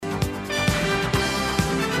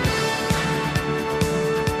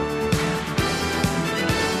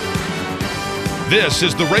This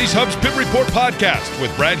is the Race Hub's Pit Report podcast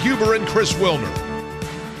with Brad Huber and Chris Wilner.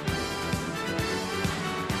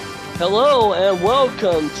 Hello and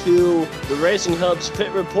welcome to the Racing Hub's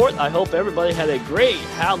Pit Report. I hope everybody had a great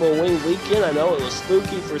Halloween weekend. I know it was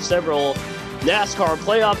spooky for several NASCAR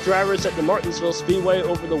playoff drivers at the Martinsville Speedway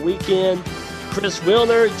over the weekend. Chris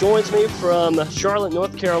Wilner joins me from Charlotte,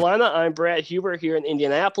 North Carolina. I'm Brad Huber here in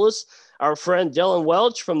Indianapolis. Our friend Dillon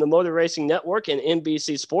Welch from the Motor Racing Network and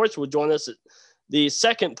NBC Sports will join us at the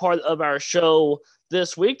second part of our show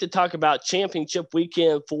this week to talk about Championship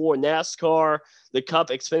Weekend for NASCAR, the Cup,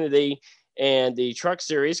 Xfinity, and the Truck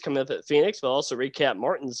Series coming up at Phoenix. We'll also recap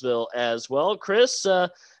Martinsville as well. Chris,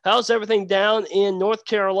 how's everything down in North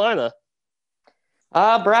Carolina?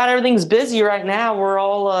 Brad, everything's busy right now. We're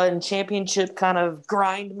all in championship kind of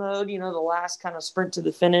grind mode, the last kind of sprint to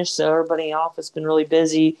the finish. So everybody in the office has been really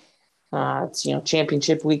busy. It's,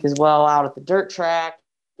 championship week as well out at the dirt track.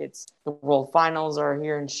 It's the World Finals are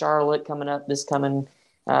here in Charlotte coming up this coming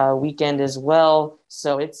weekend as well.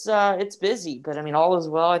 So it's busy, but all is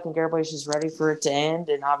well. I think everybody's just ready for it to end.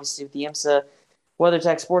 And obviously with the IMSA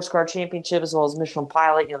WeatherTech Sports Car Championship as well as Michelin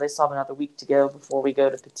Pilot, they still have another week to go before we go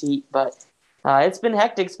to Petite. But it's been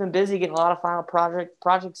hectic. It's been busy getting a lot of final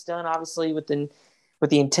projects done. Obviously with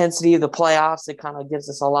the intensity of the playoffs, it kind of gives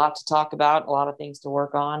us a lot to talk about, a lot of things to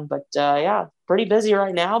work on. But pretty busy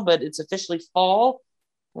right now. But it's officially fall.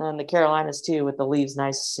 And the Carolinas, too, with the leaves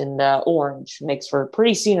nice and orange. Makes for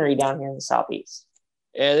pretty scenery down here in the southeast.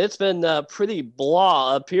 And it's been pretty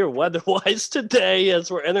blah up here weather-wise today as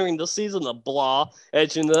we're entering the season of blah.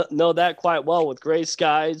 As you know that quite well with gray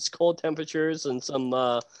skies, cold temperatures, and some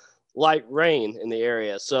light rain in the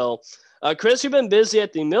area. So, Chris, you've been busy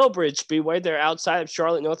at the Millbridge Speedway. They're outside of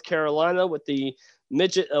Charlotte, North Carolina with the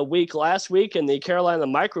Midget week last week and the Carolina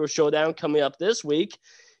Micro Showdown coming up this week.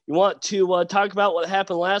 You want to talk about what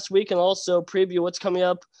happened last week and also preview what's coming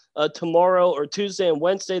up tomorrow or Tuesday and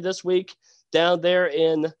Wednesday this week down there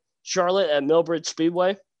in Charlotte at Millbridge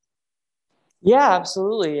Speedway? Yeah,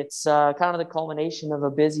 absolutely. It's kind of the culmination of a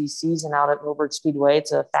busy season out at Millbridge Speedway.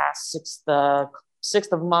 It's a fast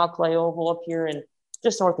sixth of a mile clay oval up here in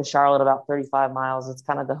just north of Charlotte, about 35 miles. It's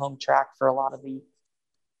kind of the home track for a lot of the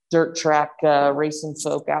dirt track racing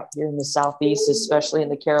folk out here in the southeast, especially in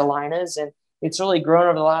the Carolinas. And it's really grown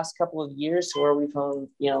over the last couple of years to where we've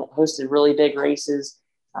hosted really big races.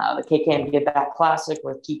 The KCAM Get Back Classic,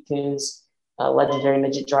 where Keith Coons, legendary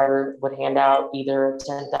midget driver, would hand out either a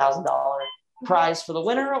 $10,000 prize for the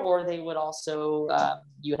winner, or they would also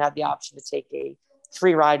you would have the option to take a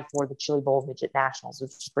free ride for the Chili Bowl Midget Nationals,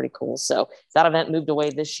 which is pretty cool. So that event moved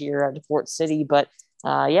away this year to Fort City, but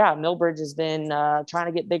Millbridge has been trying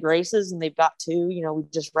to get big races, and they've got two. We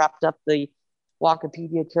just wrapped up the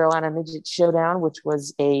Walkipedia Carolina Midget Showdown, which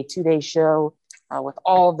was a 2-day show with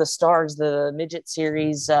all of the stars, the Midget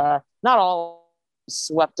Series. Not all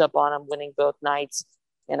swept up on them, winning both nights,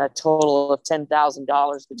 and a total of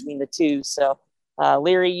 $10,000 between the two. So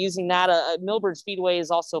Leary using that. Millbridge Speedway is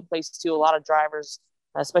also a place to a lot of drivers,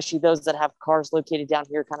 especially those that have cars located down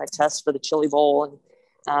here, kind of test for the Chili Bowl.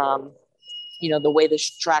 And, the way the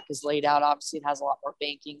track is laid out, obviously it has a lot more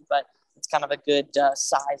banking, but it's kind of a good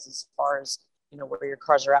size as far as where your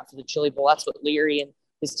cars are at for the Chili Bowl. That's what Leary and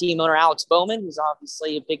his team owner, Alex Bowman, who's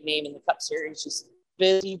obviously a big name in the Cup Series, just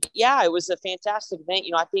busy. Yeah, it was a fantastic event.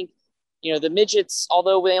 I think, the midgets,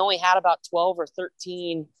 although they only had about 12 or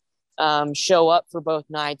 13 show up for both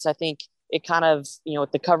nights, I think it kind of,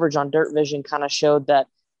 with the coverage on Dirt Vision kind of showed that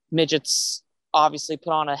midgets obviously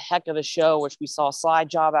put on a heck of a show, which we saw slide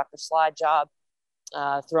job after slide job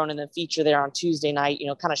thrown in the feature there on Tuesday night,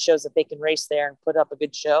 kind of shows that they can race there and put up a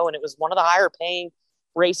good show. And it was one of the higher paying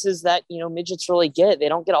races that, midgets really get. They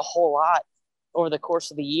don't get a whole lot over the course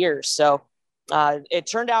of the year. So it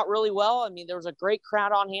turned out really well. There was a great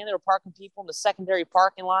crowd on hand. They were parking people in the secondary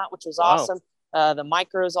parking lot, which was awesome. The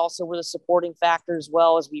micros also were the supporting factor as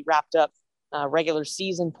well as we wrapped up regular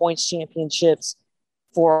season points championships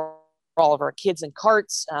for all of our kids and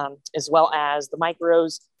karts, as well as the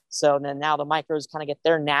micros. So then now the micros kind of get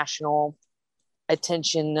their national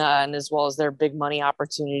attention and as well as their big money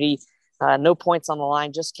opportunity. No points on the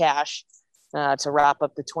line, just cash to wrap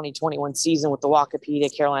up the 2021 season with the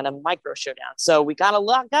Walkipedia Carolina Micro Showdown. So we got a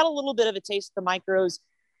little bit of a taste of the micros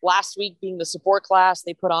last week, being the support class.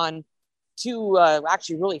 They put on two,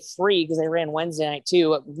 actually really free because they ran Wednesday night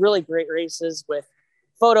too, really great races with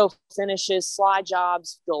photo finishes, slide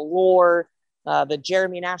jobs galore. The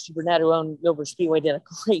Jeremy and Ashley Burnett, who own Millbridge Speedway, did a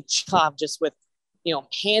great job just with,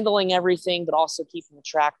 handling everything, but also keeping the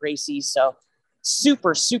track racy. So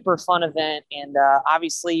super, super fun event. And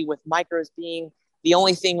obviously with micros being the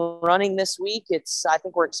only thing running this week, I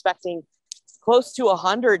think we're expecting close to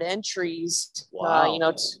 100 entries,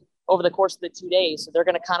 Wow. over the course of the 2 days. So they're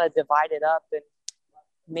going to kind of divide it up and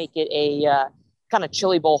make it a kind of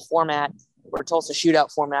chili bowl format or Tulsa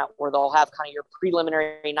shootout format where they'll have kind of your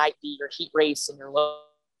preliminary night be your heat race and your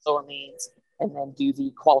lower mains, and then do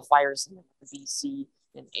the qualifiers in the BC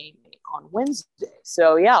and A on Wednesday.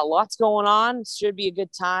 So yeah, lots going on. Should be a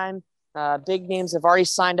good time. Big names have already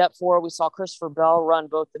signed up for it. We saw Christopher Bell run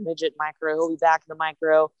both the midget and micro. He'll be back in the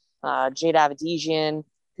micro. Jade Avedizian,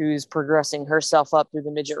 who's progressing herself up through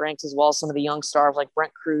the midget ranks, as well as some of the young stars like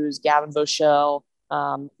Brent Cruz, Gavin Bochelle.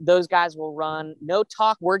 Those guys will run. No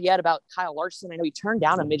word yet about Kyle Larson. I know he turned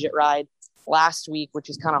down a midget ride last week, which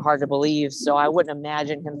is kind of hard to believe. So I wouldn't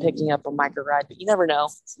imagine him picking up a micro ride, but you never know.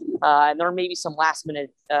 And there may be some last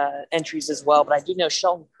minute entries as well. But I do know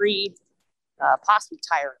Sheldon Creed, possibly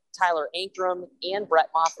Tyler Ankrum, and Brett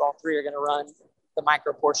Moffitt, all three are going to run the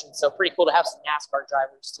micro portion. So pretty cool to have some NASCAR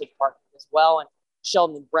drivers take part as well. And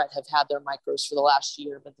Sheldon and Brett have had their micros for the last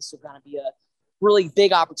year, but this will kind of be a really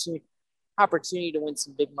big opportunity to win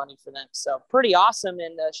some big money for them. So pretty awesome,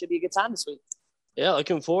 and should be a good time this week. Yeah,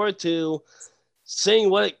 looking forward to seeing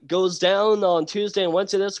what goes down on Tuesday and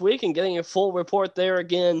Wednesday this week and getting a full report there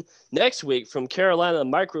again next week from Carolina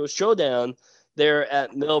Micro Showdown there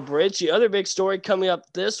at Millbridge. The other big story coming up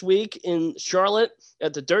this week in Charlotte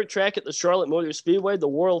at the dirt track at the Charlotte Motor Speedway, the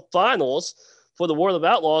World Finals for the World of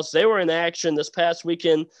Outlaws. They were in action this past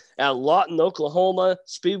weekend at Lawton, Oklahoma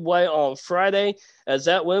Speedway on Friday, as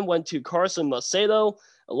that win went to Carson Macedo.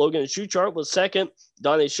 Logan Schuchart was second.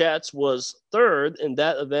 Donnie Schatz was third in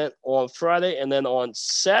that event on Friday. And then on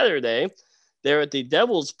Saturday, they're at the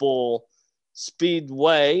Devil's Bowl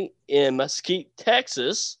Speedway in Mesquite,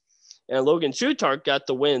 Texas. And Logan Schuchart got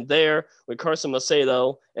the win there with Carson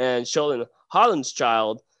Macedo and Sheldon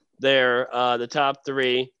Hollinschild there, the top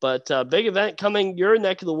three. But big event coming your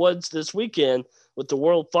neck of the woods this weekend with the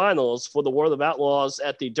World Finals for the World of Outlaws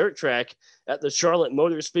at the dirt track at the Charlotte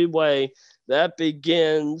Motor Speedway. That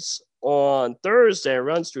begins on Thursday and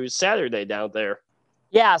runs through Saturday down there.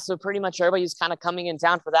 Yeah, so pretty much everybody who's kind of coming in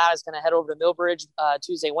town for that is going to head over to Millbridge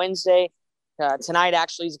Tuesday, Wednesday. Tonight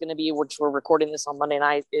actually is going to be, which we're recording this on Monday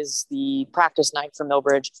night, is the practice night for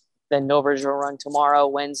Millbridge. Then Millbridge will run tomorrow,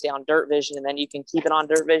 Wednesday on Dirt Vision, and then you can keep it on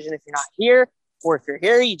Dirt Vision if you're not here. Or if you're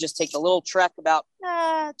here, you just take a little trek about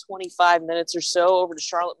 25 minutes or so over to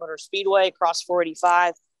Charlotte Motor Speedway, across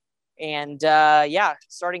 485. And,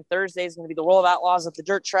 starting Thursday is going to be the World of Outlaws at the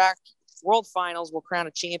dirt track. World Finals will crown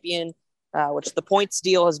a champion, which the points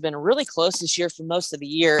deal has been really close this year for most of the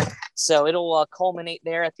year. So it'll culminate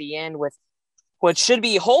there at the end with what should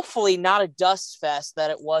be hopefully not a dust fest that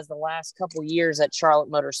it was the last couple years at Charlotte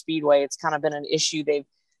Motor Speedway. It's kind of been an issue they've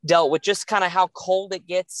dealt with, just kind of how cold it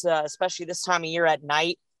gets, especially this time of year at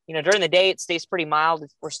night. You know, during the day, it stays pretty mild.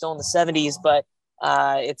 We're still in the 70s, but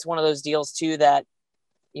it's one of those deals too that,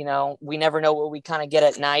 you know, we never know what we kind of get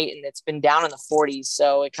at night, and it's been down in the 40s.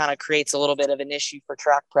 So it kind of creates a little bit of an issue for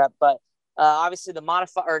track prep, but obviously the World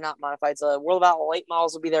of Outlaw late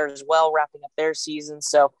models will be there as well, wrapping up their season.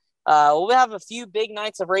 So we'll have a few big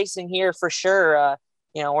nights of racing here for sure.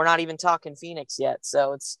 We're not even talking Phoenix yet.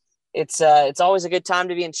 So it's always a good time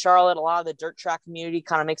to be in Charlotte. A lot of the dirt track community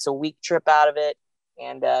kind of makes a week trip out of it,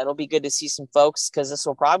 and it'll be good to see some folks, because this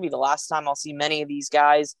will probably be the last time I'll see many of these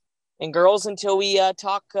guys and girls until we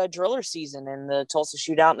talk driller season and the Tulsa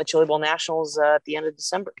Shootout and the Chili Bowl Nationals at the end of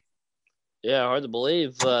December. Yeah, hard to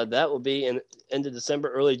believe. That will be in end of December,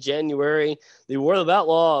 early January. The World of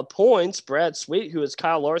Outlaw points, Brad Sweet, who is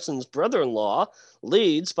Kyle Larson's brother-in-law,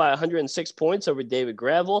 leads by 106 points over David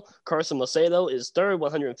Gravel. Carson Macedo is third,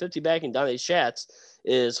 150 back, and Donnie Schatz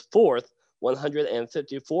is fourth,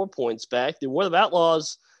 154 points back. The World of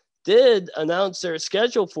Outlaws did announce their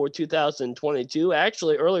schedule for 2022,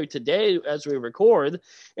 actually earlier today as we record.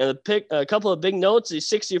 And a couple of big notes: the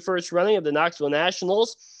 61st running of the Knoxville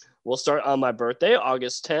Nationals will start on my birthday,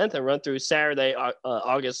 August 10th, and run through Saturday,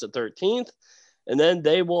 August the 13th. And then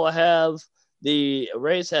they will have the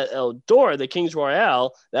race at Eldora, the Kings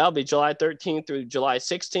Royale. That'll be July 13th through July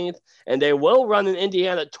 16th. And they will run in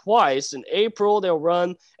Indiana twice. In April, they'll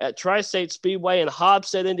run at Tri-State Speedway in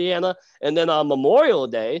Hobbstead, Indiana. And then on Memorial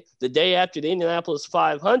Day, the day after the Indianapolis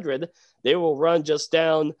 500, they will run just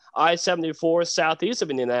down I-74 southeast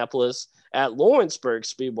of Indianapolis at Lawrenceburg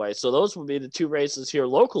Speedway. So those will be the two races here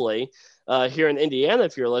locally, here in Indiana,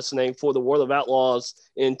 if you're listening, for the World of Outlaws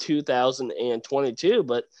in 2022.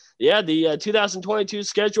 But yeah, the 2022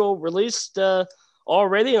 schedule released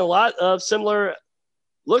already, and a lot of similar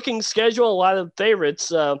looking schedule, a lot of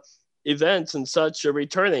favorites, events and such are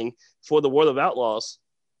returning for the World of Outlaws.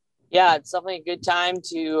 Yeah, it's definitely a good time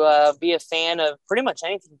to be a fan of pretty much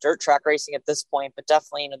anything dirt track racing at this point, but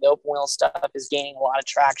definitely, the open wheel stuff is gaining a lot of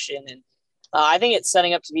traction. And I think it's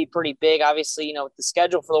setting up to be pretty big, obviously, with the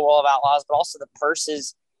schedule for the World of Outlaws, but also the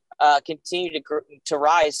purses continue to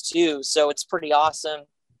rise too. So it's pretty awesome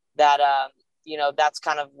that, that's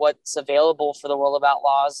kind of what's available for the World of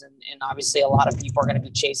Outlaws. And obviously a lot of people are going to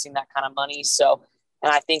be chasing that kind of money. So,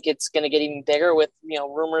 and I think it's going to get even bigger with,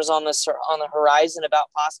 rumors on the horizon about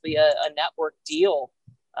possibly a network deal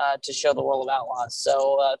to show the World of Outlaws.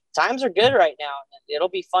 So times are good right now. It'll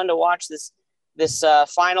be fun to watch this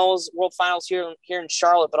World Finals here in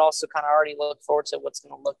Charlotte, but also kind of already look forward to what's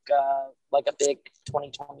going to look like a big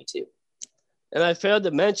 2022. And I failed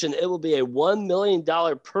to mention it will be a $1 million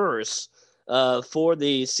purse for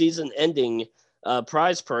the season-ending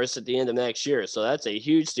prize purse at the end of next year. So that's a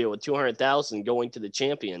huge deal with $200,000 going to the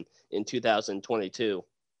champion in 2022.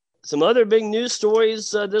 Some other big news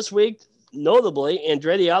stories this week, notably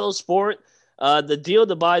Andretti Autosport. The deal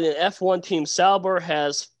to buy the F1 team Sauber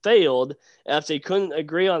has failed after they couldn't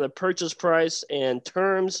agree on the purchase price and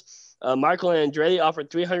terms. Michael Andretti offered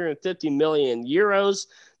 350 million euros.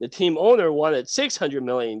 The team owner wanted 600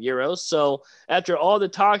 million euros. So after all the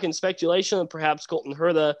talk and speculation of perhaps Colton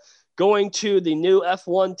Herta going to the new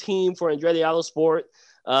F1 team for Andretti Autosport,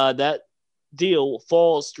 that deal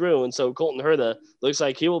falls through. And so Colton Herta looks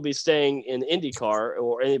like he will be staying in IndyCar,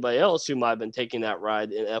 or anybody else who might have been taking that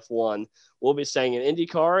ride in F1 will be staying in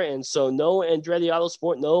IndyCar. And so no Andretti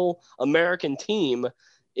Autosport, no American team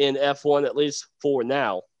in F1, at least for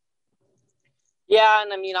now. Yeah,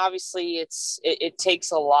 and I mean, obviously, it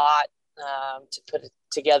takes a lot to put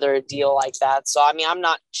together a deal like that. So, I mean, I'm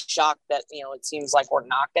not shocked that, it seems like we're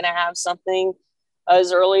not going to have something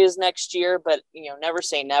as early as next year, but, never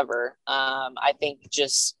say never. I think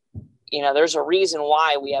just, there's a reason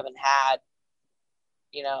why we haven't had,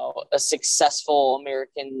 a successful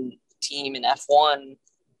American team in F1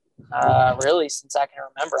 really since I can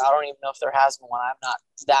remember. I don't even know if there has been one. I'm not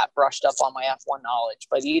that brushed up on my F1 knowledge,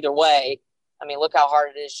 but either way, I mean, look how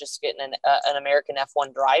hard it is just getting an American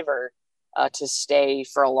F1 driver to stay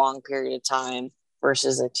for a long period of time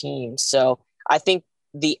versus a team. So I think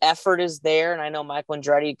the effort is there. And I know Michael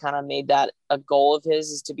Andretti kind of made that a goal of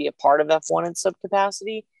his, is to be a part of F1 in some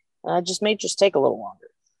capacity. Just may take a little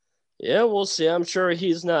longer. Yeah, we'll see. I'm sure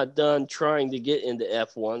he's not done trying to get into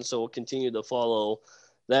F1. So we'll continue to follow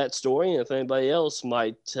that story. And if anybody else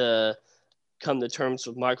might come to terms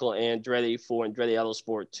with Michael Andretti for Andretti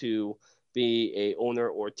Autosport to be a owner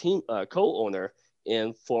or team co-owner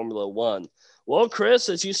in Formula One. Well, Chris,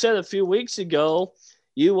 as you said a few weeks ago,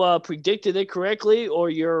 you predicted it correctly, or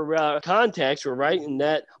your contacts were right in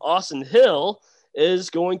that Austin Hill is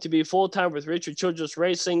going to be full-time with Richard Childress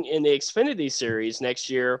Racing in the Xfinity Series next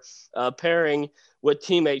year, pairing with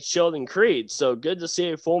teammate Sheldon Creed. So good to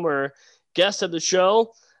see a former guest of the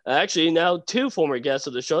show. Actually, now two former guests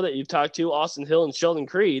of the show that you've talked to, Austin Hill and Sheldon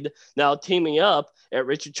Creed, now teaming up at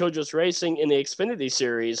Richard Childress Racing in the Xfinity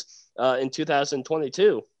Series in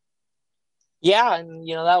 2022. Yeah, and,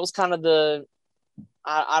 that was kind of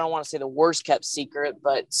I don't want to say the worst kept secret,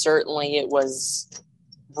 but certainly it was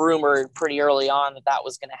rumored pretty early on that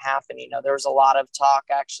was going to happen. There was a lot of talk.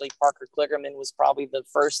 Actually, Parker Kligerman was probably the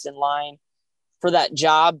first in line for that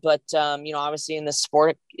job. But, obviously in this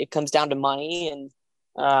sport, it comes down to money. And,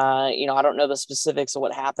 I don't know the specifics of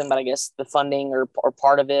what happened, but I guess the funding or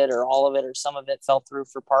part of it or all of it or some of it fell through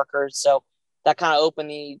for Parker. So that kind of opened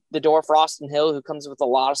the door for Austin Hill, who comes with a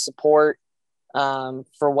lot of support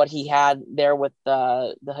for what he had there with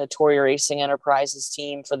the Hattori Racing Enterprises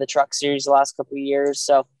team for the truck series the last couple of years.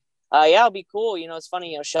 So, it'll be cool. It's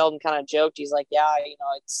funny, Sheldon kind of joked. He's like, yeah,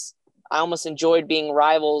 I almost enjoyed being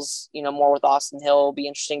rivals, more with Austin Hill. It'll be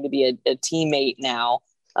interesting to be a teammate now.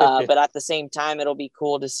 But at the same time, it'll be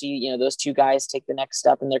cool to see, those two guys take the next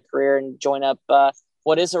step in their career and join up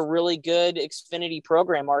what is a really good Xfinity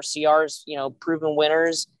program. RCR's, proven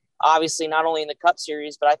winners, obviously not only in the Cup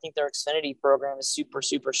Series, but I think their Xfinity program is super,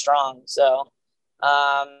 super strong. So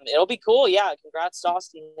it'll be cool. Yeah, congrats to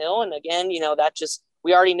Austin Hill. And again,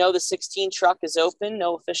 we already know the 16 truck is open.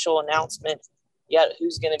 No official announcement yet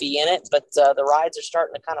who's going to be in it, but the rides are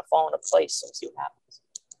starting to kind of fall into place. So we'll see what happens.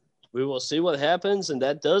 We will see what happens, and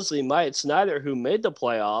that does leave Myatt Snyder, who made the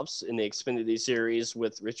playoffs in the Xfinity Series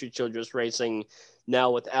with Richard Childress Racing, now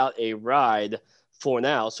without a ride for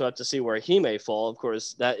now. So I have to see where he may fall. Of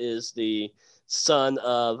course, that is the son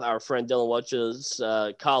of our friend Dillon Welch's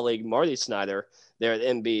colleague, Marty Snyder, there at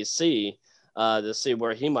NBC, to see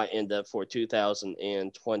where he might end up for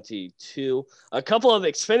 2022. A couple of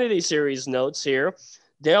Xfinity Series notes here.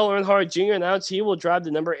 Dale Earnhardt Jr. announced he will drive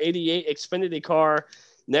the number 88 Xfinity car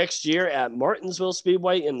next year at Martinsville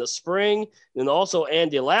Speedway in the spring. And also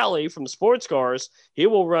Andy Lally from Sports Cars, he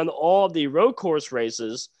will run all the road course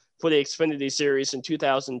races for the Xfinity Series in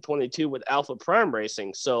 2022 with Alpha Prime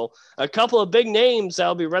Racing. So a couple of big names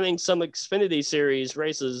that'll be running some Xfinity Series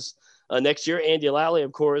races next year. Andy Lally,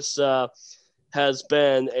 of course, has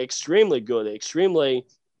been extremely good, extremely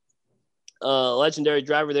legendary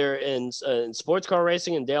driver there in sports car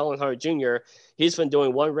racing. And Dale Earnhardt Jr., he's been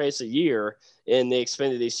doing one race a year in the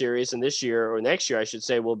Xfinity Series. And this year, or next year, I should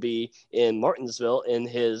say, will be in Martinsville in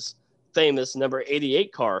his famous number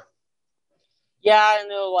 88 car. Yeah, I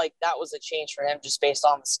know, like, that was a change for him just based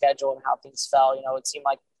on the schedule and how things fell. You know, it seemed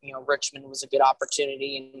like, you know, Richmond was a good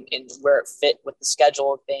opportunity and where it fit with the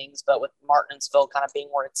schedule of things, but with Martinsville kind of being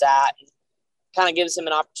where it's at, and kind of gives him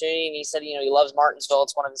an opportunity. And he said, you know, he loves Martinsville.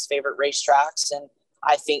 It's one of his favorite racetracks. And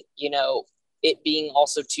I think, you know, it being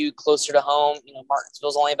also too closer to home, you know,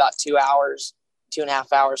 Martinsville's only about 2 hours,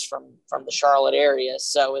 2.5 hours from the Charlotte area.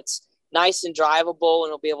 So it's nice and drivable, and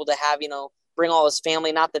he'll be able to have, you know, bring all his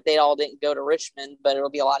family. Not that they all didn't go to Richmond, but it'll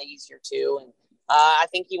be a lot easier too. And I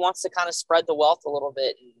think he wants to kind of spread the wealth a little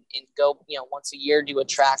bit and go, you know, once a year, do a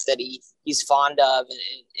track that he's fond of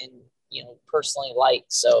and you know, personally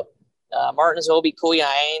likes. So Martinsville will be cool.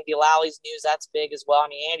 Yeah, Andy Lally's news, that's big as well. I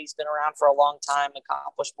mean, Andy's been around for a long time,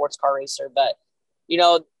 accomplished sports car racer, but, you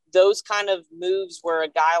know, those kind of moves where a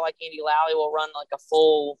guy like Andy Lally will run like a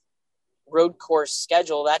full road course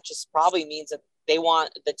schedule, that just probably means that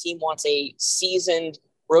the team wants a seasoned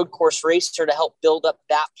road course racer to help build up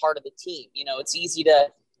that part of the team. You know, it's easy to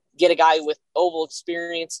get a guy with oval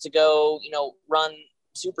experience to go, you know, run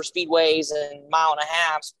super speedways and mile and a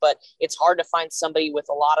halves, but it's hard to find somebody with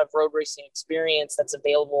a lot of road racing experience that's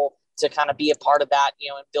available to kind of be a part of that, you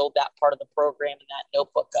know, and build that part of the program and that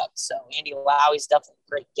notebook up. So Andy Lowey's definitely a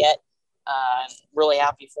great get. I'm really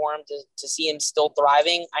happy for him to see him still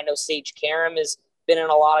thriving. I know Sage Karam has been in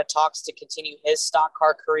a lot of talks to continue his stock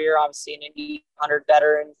car career, obviously an Indy 100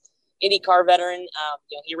 veteran, IndyCar veteran.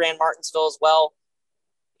 You know, he ran Martinsville as well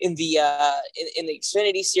in the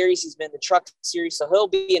Xfinity Series. He's been in the Truck Series, so he'll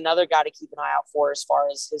be another guy to keep an eye out for as far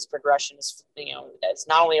as his progression is, you know, as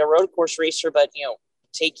not only a road course racer, but, you know,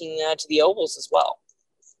 taking to the ovals as well.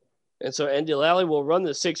 And so Andy Lally will run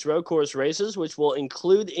the 6 road course races, which will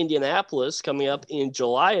include Indianapolis coming up in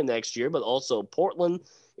July of next year, but also Portland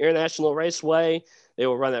International Raceway. They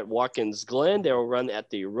will run at Watkins Glen. They will run at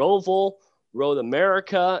the Roval, Road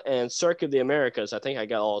America, and Circuit of the Americas. I think I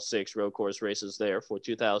got all 6 road course races there for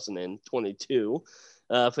 2022 for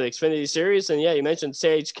the Xfinity Series. And yeah, you mentioned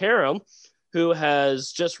Sage Karam, who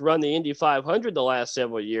has just run the Indy 500 the last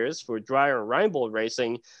several years for Dreyer and Reinbold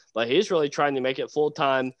Racing, but he's really trying to make it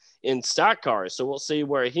full-time in stock cars. So we'll see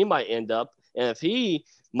where he might end up and if he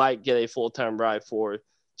might get a full-time ride for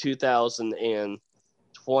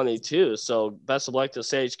 2022. So best of luck to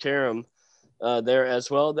Sage Karam there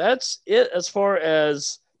as well. That's it as far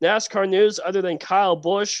as NASCAR news, other than Kyle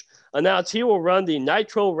Busch announced he will run the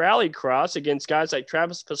Nitro Rallycross against guys like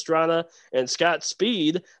Travis Pastrana and Scott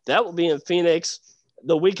Speed. That will be in Phoenix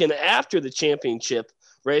the weekend after the championship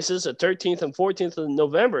races, the 13th and 14th of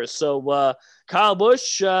November. So Kyle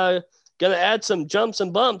Busch going to add some jumps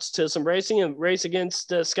and bumps to some racing and race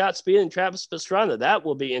against Scott Speed and Travis Pastrana. That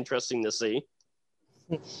will be interesting to see.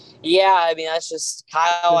 Yeah, I mean, that's just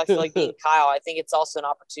Kyle. I feel like being Kyle, I think it's also an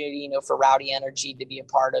opportunity, you know, for Rowdy Energy to be a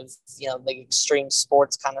part of, you know, the extreme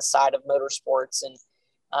sports kind of side of motorsports. And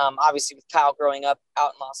obviously with Kyle growing up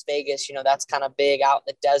out in Las Vegas, you know, that's kind of big out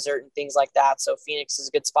in the desert and things like that. So Phoenix is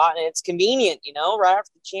a good spot, and it's convenient, you know, right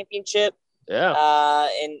after the championship. Yeah.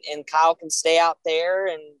 And Kyle can stay out there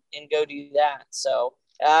and go do that. So,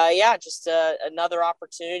 yeah, just another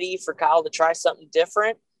opportunity for Kyle to try something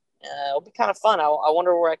different. It'll be kind of fun. I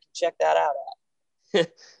wonder where I can check that out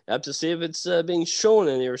at. I have to see if it's being shown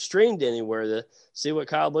or streamed anywhere to see what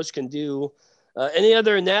Kyle Busch can do. Any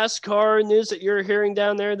other NASCAR news that you're hearing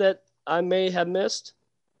down there that I may have missed?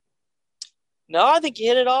 No, I think you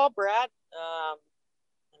hit it all, Brad. I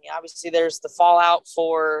mean, obviously there's the fallout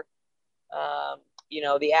for, you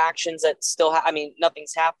know, the actions that still I mean,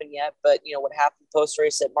 nothing's happened yet, but, you know, what happened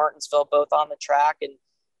post-race at Martinsville, both on the track, and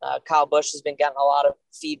Kyle Busch has been getting a lot of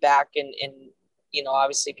feedback and you know,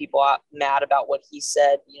 obviously people are mad about what he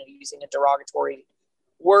said, you know, using a derogatory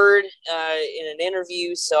word in an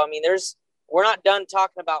interview. So, I mean, we're not done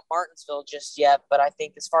talking about Martinsville just yet, but I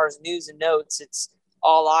think as far as news and notes, it's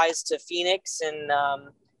all eyes to Phoenix. And, you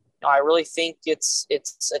know, I really think it's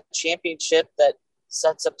a championship that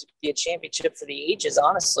sets up to be a championship for the ages,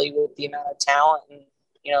 honestly, with the amount of talent and,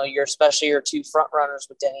 you know, especially your 2 front runners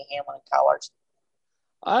with Denny Hamlin and Kyle Larson.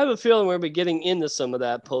 I have a feeling we'll be getting into some of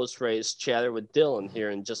that post-race chatter with Dillon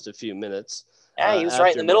here in just a few minutes. Yeah, he was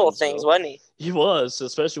right in the middle of things, wasn't he? He was,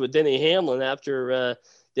 especially with Denny Hamlin after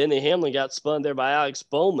Denny Hamlin got spun there by Alex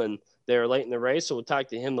Bowman there late in the race. So we'll talk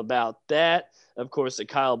to him about that. Of course, the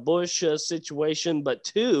Kyle Busch situation, but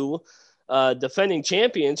two defending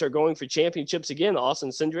champions are going for championships again. Austin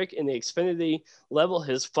Cindric in the Xfinity level,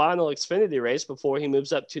 his final Xfinity race before he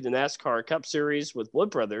moves up to the NASCAR Cup Series with Wood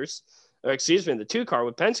Brothers, or excuse me, the 2-car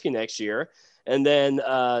with Penske next year. And then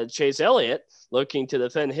Chase Elliott looking to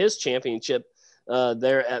defend his championship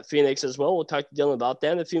there at Phoenix as well. We'll talk to Dillon about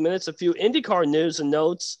that in a few minutes. A few IndyCar news and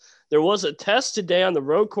notes. There was a test today on the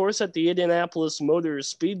road course at the Indianapolis Motor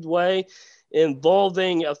Speedway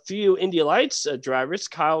involving a few Indy Lights drivers.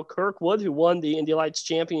 Kyle Kirkwood, who won the Indy Lights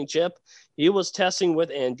Championship, he was testing with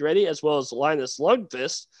Andretti, as well as Linus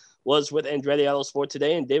Lundqvist was with Andretti Autosport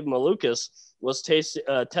today, and David Malukas was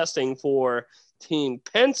testing for Team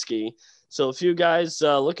Penske. So a few guys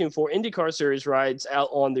looking for IndyCar Series rides out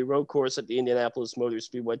on the road course at the Indianapolis Motor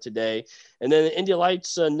Speedway today. And then the Indy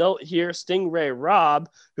Lights note here, Stingray Robb,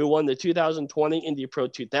 who won the 2020 Indy Pro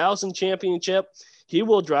 2000 Championship, he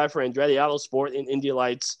will drive for Andretti Autosport in Indy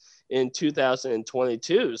Lights in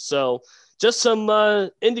 2022. So just some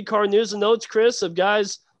IndyCar news and notes, Chris, of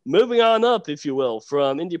guys moving on up, if you will,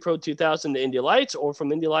 from Indy Pro 2000 to Indy Lights, or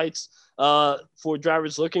from Indy Lights for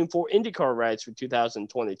drivers looking for IndyCar rides for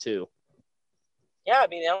 2022. Yeah, I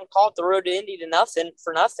mean, they don't call it the road to Indy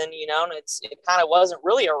for nothing, you know, and it kind of wasn't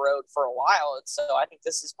really a road for a while. So I think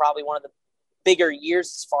this is probably one of the bigger years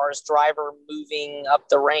as far as driver moving up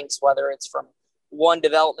the ranks, whether it's from one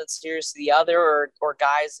development series to the other, or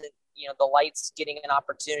guys that, you know, the Lights getting an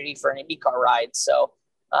opportunity for an IndyCar ride. So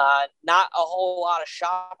not a whole lot of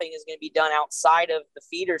shopping is going to be done outside of the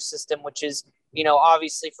feeder system, which is, you know,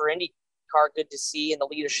 obviously for IndyCar, good to see in the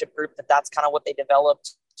leadership group that's kind of what they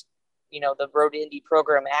developed, you know, the Road to Indy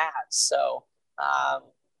program as. So,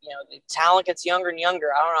 you know, the talent gets younger and younger.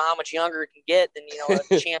 I don't know how much younger it can get than, you know,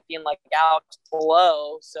 a champion like Alex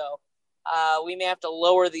Palou. So we may have to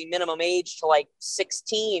lower the minimum age to like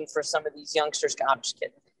 16 for some of these youngsters. I'm just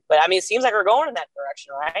kidding. But, I mean, it seems like we're going in that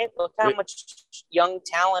direction, right? Look how much young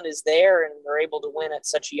talent is there, and they're able to win at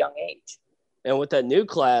such a young age. And with that new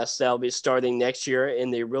class that will be starting next year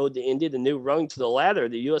in the Road to Indy, the new rung to the ladder,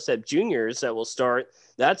 the USF Juniors that will start,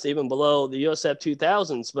 that's even below the USF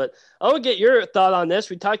 2000s. But I want to get your thought on this.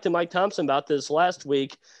 We talked to Mike Thompson about this last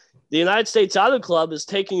week. The United States Auto Club is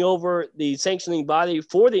taking over the sanctioning body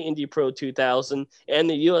for the Indy Pro 2000 and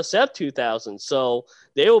the USF 2000. So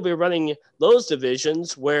they will be running those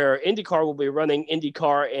divisions, where IndyCar will be running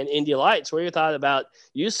IndyCar and Indy Lights. What are your thoughts about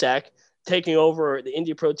USAC taking over the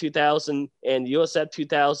Indy Pro 2000 and USF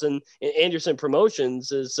 2000, and Anderson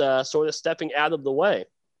Promotions is sort of stepping out of the way?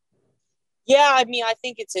 Yeah, I mean, I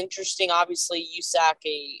think it's interesting. Obviously, USAC,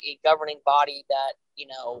 a governing body that, you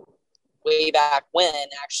know, way back when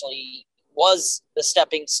actually was the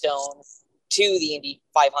stepping stone to the Indy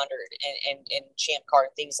 500 and Champ Car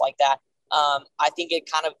and things like that. I think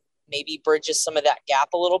it kind of maybe bridges some of that gap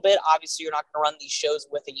a little bit. Obviously, you're not going to run these shows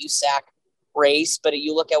with a USAC race, but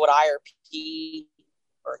you look at what IRP,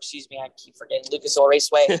 or excuse me, I keep forgetting, Lucas Oil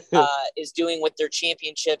Raceway is doing with their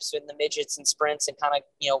championships in the midgets and sprints, and kind of,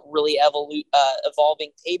 you know, really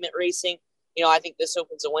evolving pavement racing. You know, I think this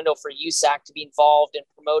opens a window for USAC to be involved in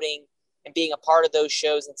promoting and being a part of those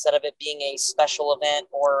shows, instead of it being a special event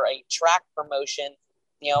or a track promotion.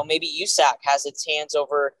 You know, maybe USAC has its hands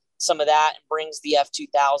over some of that and brings the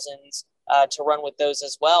F2000s to run with those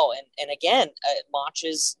as well. And again, it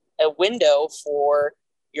launches a window for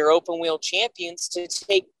your open wheel champions to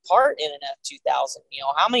take part in an F2000. You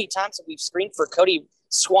know, how many times have we screened for Cody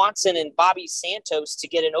Swanson and Bobby Santos to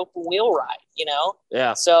get an open wheel ride, you know?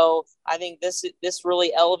 Yeah. So I think this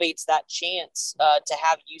really elevates that chance to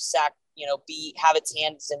have USAC, you know, have its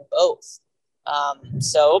hands in both.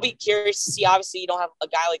 So we'll be curious to see. Obviously, you don't have a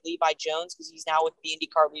guy like Levi Jones because he's now with the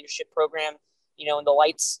IndyCar leadership program, you know, in the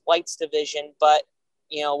lights division. But,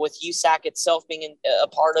 you know, with USAC itself being a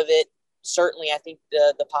part of it, certainly I think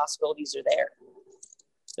the possibilities are there.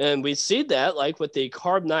 And we see that, like with the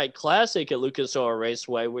Carb Night Classic at Lucas Oil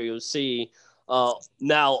Raceway, where you'll see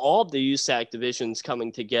now all of the USAC divisions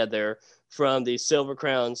coming together, from the Silver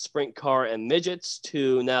Crown Sprint Car and Midgets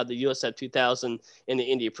to now the USF 2000 and the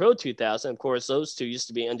Indy Pro 2000. Of course, those two used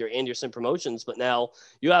to be under Anderson Promotions, but now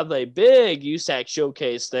you have a big USAC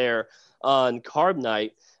showcase there on Carb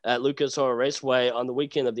Night at Lucas Oil Raceway on the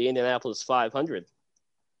weekend of the Indianapolis 500.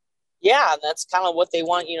 Yeah, that's kind of what they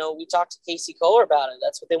want. You know, we talked to Casey Kohler about it.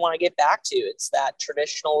 That's what they want to get back to. It's that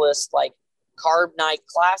traditionalist, like, Carb Night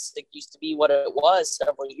Classic used to be what it was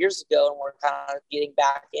several years ago, and we're kind of getting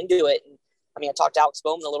back into it. And I mean, I talked to Alex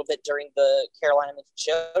Bowman a little bit during the Carolina Midget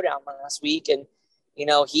Showdown last week, and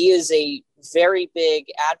he is a very big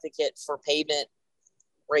advocate for pavement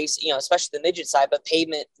race, especially the midget side, but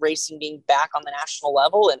pavement racing being back on the national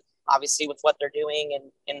level. And obviously with what they're doing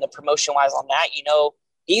and the promotion wise on that,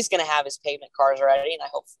 he's going to have his pavement cars ready. And I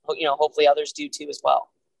hope, hopefully others do too as well.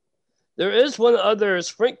 There is one other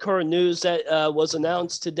sprint car news that was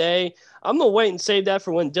announced today. I'm going to wait and save that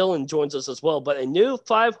for when Dillon joins us as well. But a new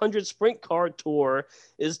 500 sprint car tour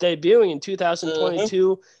is debuting in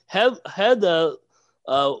 2022.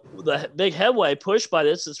 The big headway push by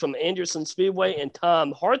this is from Anderson Speedway and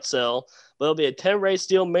Tom Hartzell, but it'll be a 10-race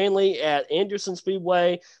deal mainly at Anderson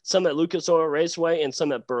Speedway, some at Lucas Oil Raceway, and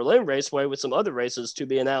some at Berlin Raceway, with some other races to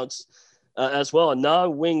be announced as well. A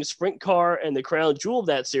non-wing sprint car, and the crown jewel of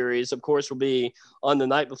that series, of course, will be on the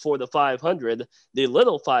night before the 500, the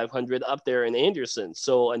Little 500 up there in Anderson.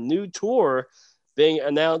 So a new tour being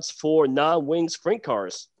announced for non-wing sprint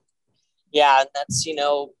cars. Yeah, and that's,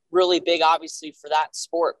 really big, obviously, for that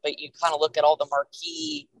sport. But you kind of look at all the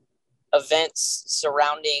marquee events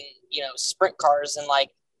surrounding, sprint cars. And, like,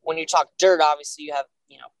 when you talk dirt, obviously you have,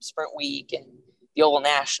 Sprint Week and the Oval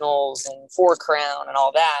Nationals and Four Crown and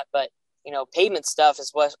all that. But, pavement stuff is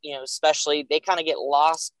what, especially they kind of get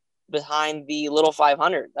lost behind the Little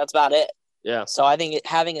 500. That's about it. Yeah. So I think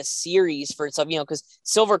having a series for itself, because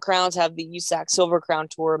Silver Crowns have the USAC Silver Crown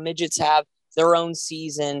Tour, midgets have their own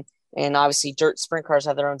season, and obviously dirt sprint cars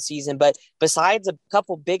have their own season. But besides a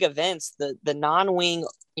couple big events, the non-wing,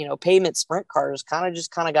 pavement sprint cars kind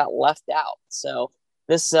of got left out. So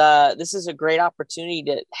this is a great opportunity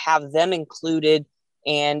to have them included.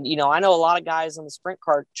 And, I know a lot of guys on the sprint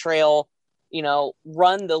car trail,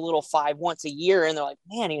 run the Little 5 once a year, and they're like,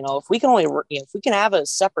 man, if we can have a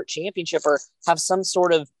separate championship or have some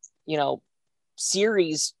sort of,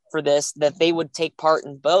 series for this, that they would take part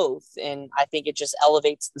in both. And I think it just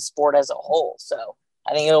elevates the sport as a whole. So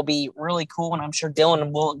I think it'll be really cool. And I'm sure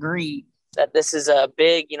Dillon will agree that this is a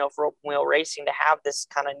big, for open wheel racing to have this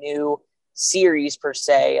kind of new series per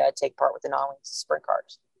se, take part with the non-wing sprint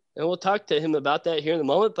cars. And we'll talk to him about that here in a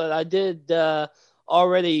moment. But I did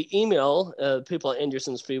already email people at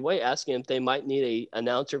Anderson Speedway asking if they might need an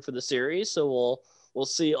announcer for the series. So we'll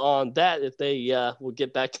see on that if they will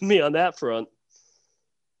get back to me on that front.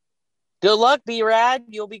 Good luck, B-Rad.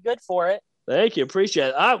 You'll be good for it. Thank you. Appreciate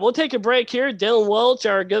it. All right, we'll take a break here. Dillon Welch,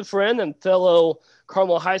 our good friend and fellow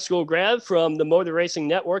Carmel High School grad from the Motor Racing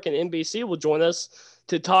Network and NBC, will join us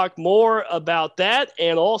to talk more about that,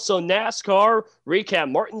 and also NASCAR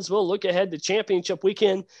recap Martinsville, look ahead to championship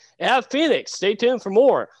weekend at Phoenix. Stay tuned for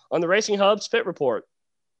more on the Racing Hub's Pit Report.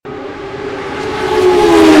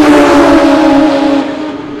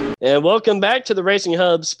 And welcome back to the Racing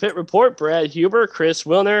Hub's Pit Report. Brad Huber, Chris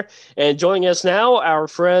Wilner, and joining us now, our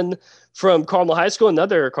friend from Carmel High School,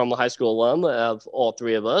 another Carmel High School alum of all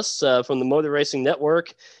three of us, from the Motor Racing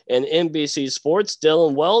Network and NBC Sports,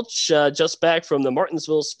 Dillon Welch, just back from the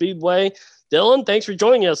Martinsville Speedway. Dillon, thanks for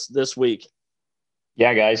joining us this week.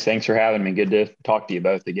 Yeah, guys, thanks for having me. Good to talk to you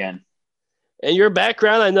both again. And your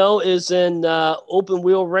background, I know, is in open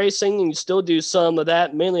wheel racing, and you still do some of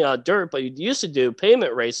that, mainly on dirt, but you used to do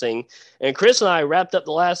pavement racing. And Chris and I wrapped up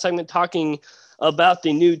the last segment talking about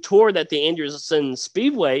the new tour that the Anderson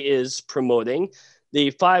Speedway is promoting,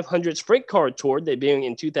 the 500 Sprint Car Tour, debuting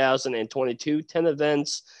in 2022, 10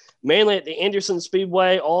 events, mainly at the Anderson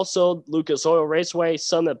Speedway, also Lucas Oil Raceway,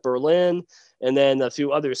 some at Berlin, and then a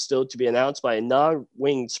few others still to be announced by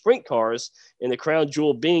non-wing sprint cars, and the crown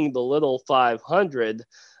jewel being the Little 500.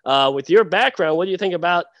 With your background, what do you think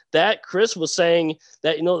about that? Chris was saying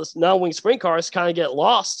that, the non-wing sprint cars kind of get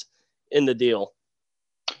lost in the deal.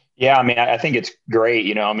 Yeah, I mean, I think it's great.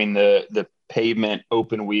 The pavement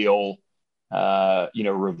open wheel,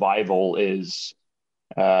 revival is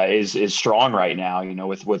strong right now,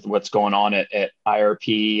 with what's going on at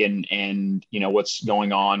IRP and what's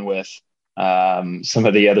going on with some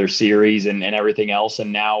of the other series and everything else.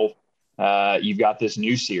 And now you've got this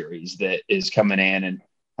new series that is coming in,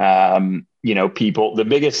 and people, the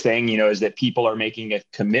biggest thing, is that people are making a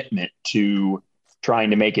commitment to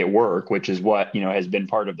trying to make it work, which is what, has been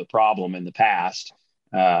part of the problem in the past.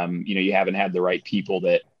 You haven't had the right people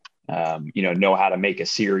that, know how to make a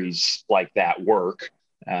series like that work.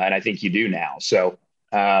 And I think you do now. So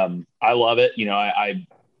I love it.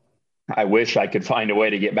 I wish I could find a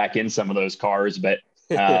way to get back in some of those cars, but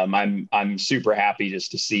I'm super happy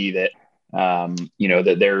just to see that,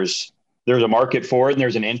 that there's a market for it and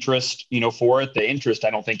there's an interest, for it. The interest,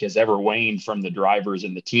 I don't think, has ever waned from the drivers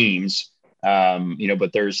and the teams.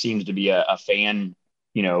 But there seems to be a fan,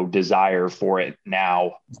 desire for it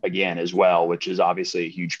now again as well, which is obviously a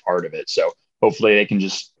huge part of it. So hopefully they can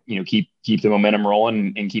just, keep the momentum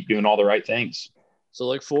rolling and keep doing all the right things. So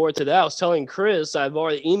look forward to that. I was telling Chris I've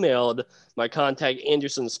already emailed my contact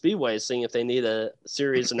Anderson Speedway seeing if they need a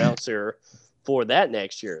series announcer for that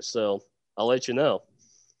next year. So I'll let you know.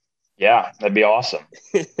 Yeah, that'd be awesome.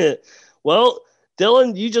 Well,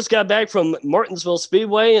 Dillon, you just got back from Martinsville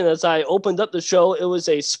Speedway, and as I opened up the show, it was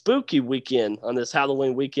a spooky weekend on this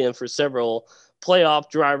Halloween weekend for several playoff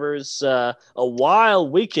drivers. A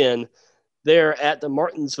wild weekend there at the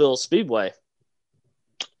Martinsville Speedway.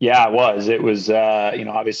 Yeah, it was. It was,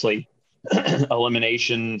 obviously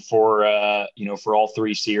elimination for all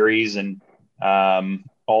three series, and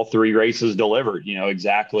all three races delivered,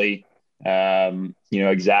 exactly,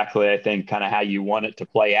 I think kind of how you want it to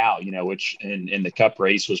play out, which in the Cup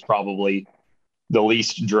race was probably the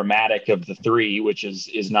least dramatic of the three, which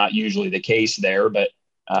is not usually the case there. But,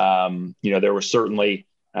 there was certainly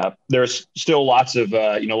there's still lots of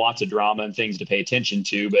drama and things to pay attention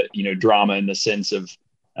to, but, drama in the sense of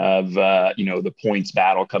the points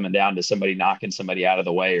battle coming down to somebody knocking somebody out of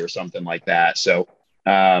the way or something like that. So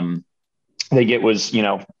I think it was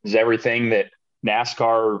everything that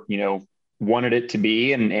NASCAR, wanted it to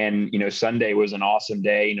be. And Sunday was an awesome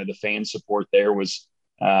day. The fan support there was,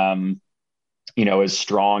 as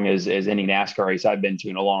strong as any NASCAR race I've been to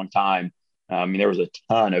in a long time. There was a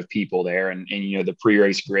ton of people there, and the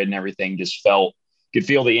pre-race grid and everything just could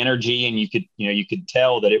feel the energy, and you could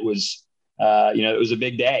tell that it was, it was a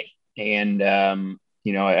big day. And,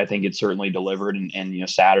 I think it certainly delivered, and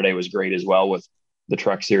Saturday was great as well with the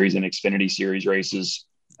Truck Series and Xfinity Series races,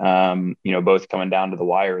 both coming down to the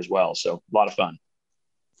wire as well. So a lot of fun.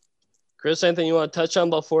 Chris, anything you want to touch on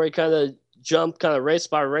before we kind of jump race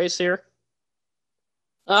by race here?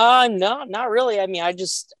 No, not really. I mean,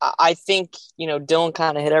 I think, Dillon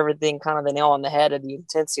kind of hit everything, kind of the nail on the head of the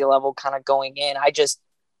intensity level kind of going in.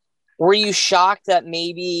 Were you shocked that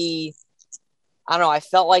maybe, I don't know, I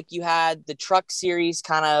felt like you had the Truck Series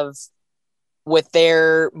kind of with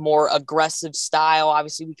their more aggressive style.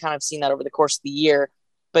 Obviously, we kind of seen that over the course of the year,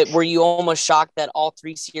 but were you almost shocked that all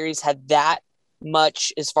three series had that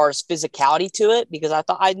much as far as physicality to it? Because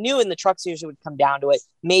I knew in the Truck Series it would come down to it,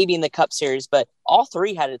 maybe in the Cup Series, but all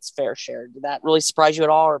three had its fair share. Did that really surprise you at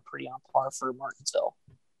all, or pretty on par for Martinsville?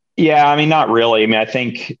 Yeah, I mean, not really. I mean, I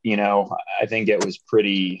think it was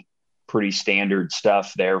pretty standard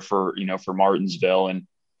stuff there for Martinsville,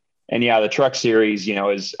 and yeah, the Truck Series,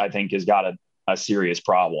 has got a serious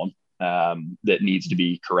problem that needs to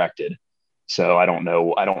be corrected. So I don't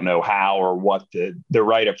know how or what the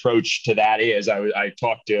right approach to that is. I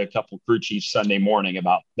talked to a couple of crew chiefs Sunday morning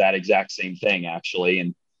about that exact same thing,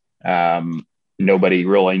 actually. And nobody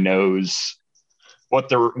really knows what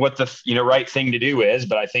the right thing to do is,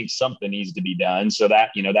 but I think something needs to be done. So that,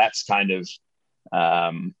 that's kind of,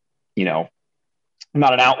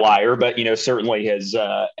 not an outlier, but, certainly has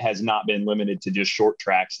not been limited to just short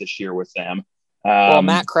tracks this year with them. Well,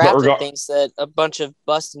 Matt Crafton thinks that a bunch of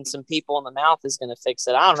busting some people in the mouth is going to fix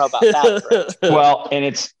it. I don't know about that. Well, and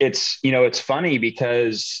it's funny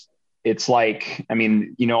because it's like, I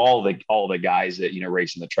mean, all the guys that,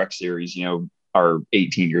 race in the Truck Series, are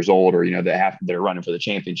 18 years old, or, they're running for the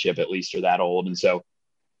championship, at least are that old. And so,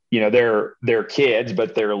 they're kids,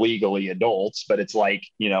 but they're legally adults. But it's like,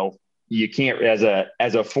 you can't, as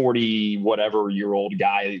a 40 whatever year old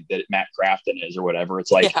guy that Matt Crafton is or whatever,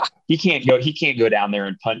 it's like, he can't go down there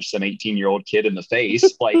and punch some 18-year-old kid in the face,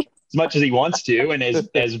 like as much as he wants to. And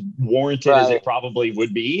as warranted as it probably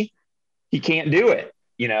would be, he can't do it,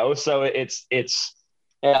 so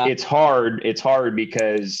it's hard. It's hard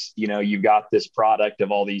because, you've got this product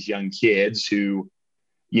of all these young kids who,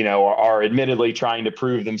 are admittedly trying to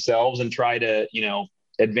prove themselves and try to,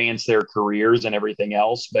 advance their careers and everything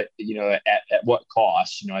else. But, at what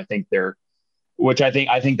cost? I think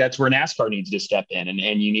I think that's where NASCAR needs to step in, and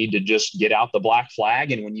you need to just get out the black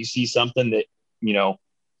flag. And when you see something that,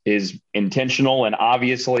 is intentional and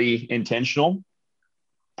obviously intentional,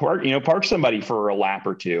 park somebody for a lap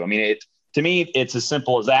or two. I mean, to me, it's as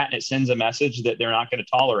simple as that. And it sends a message that they're not going to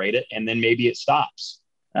tolerate it. And then maybe it stops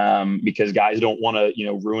because guys don't want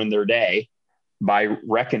to, ruin their day by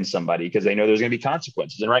wrecking somebody because they know there's going to be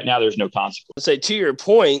consequences. And right now there's no consequences. So to your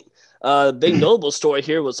point, big notable story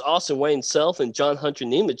here was Austin Wayne Self and John Hunter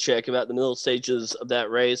Nemechek about the middle stages of that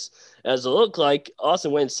race. As it looked like Austin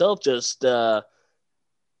Wayne Self just, I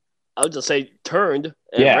would just say turned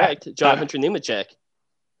and wrecked John Hunter Nemechek.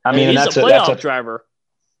 I mean, he's a playoff driver.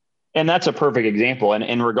 And that's a perfect example.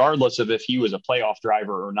 And regardless of if he was a playoff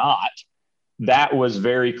driver or not, that was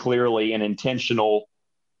very clearly an intentional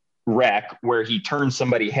wreck where he turned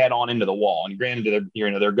somebody head on into the wall. And granted,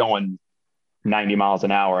 they're going 90 miles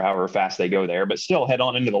an hour, however fast they go there, but still head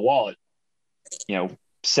on into the wall at,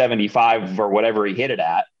 75 or whatever he hit it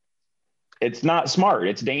at. It's not smart.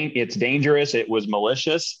 It's dangerous. It was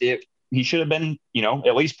malicious. He should have been,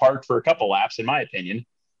 at least parked for a couple laps, in my opinion,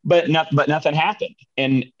 but nothing happened.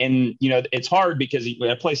 And it's hard because in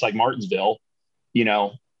a place like Martinsville,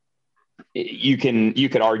 you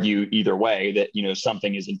could argue either way that,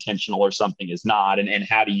 something is intentional or something is not. And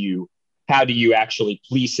how do you actually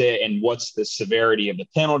police it? And what's the severity of the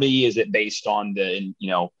penalty? Is it based on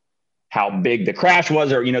how big the crash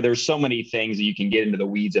was? Or, there's so many things that you can get into the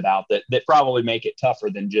weeds about that probably make it tougher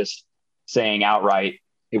than just saying outright,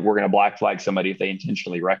 if we're going to black flag somebody if they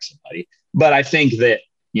intentionally wreck somebody. But I think that,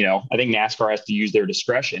 I think NASCAR has to use their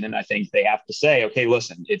discretion. And I think they have to say, okay,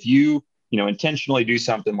 listen, if you, intentionally do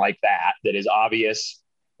something like that is obvious,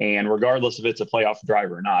 and regardless if it's a playoff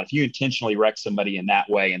driver or not, if you intentionally wreck somebody in that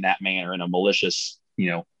way, in that manner, in a malicious,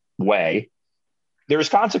 way, there's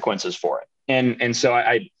consequences for it. And so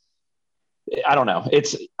I don't know.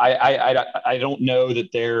 I don't know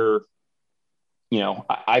that they're,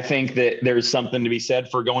 I think that there's something to be said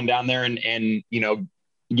for going down there and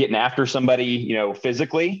getting after somebody,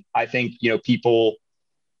 physically. I think, people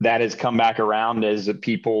that has come back around as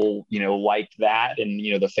people, like that. And,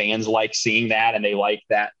 the fans like seeing that, and they like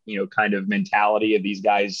that, kind of mentality of these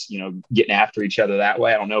guys, getting after each other that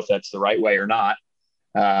way. I don't know if that's the right way or not.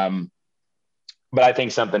 But I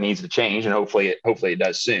think something needs to change, and hopefully it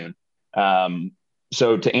does soon.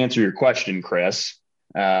 So to answer your question, Chris,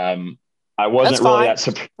 I wasn't really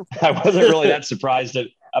that surprised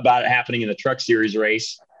about it happening in the Truck Series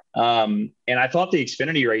race. And I thought the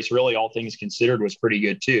Xfinity race, really, all things considered, was pretty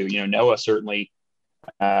good too. Noah certainly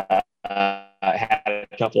had a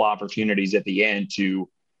couple opportunities at the end to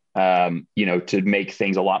make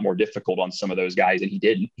things a lot more difficult on some of those guys, and he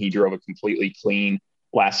didn't. He drove a completely clean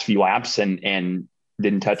last few laps and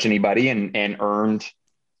didn't touch anybody and earned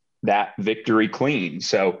that victory clean.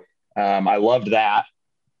 So I loved that.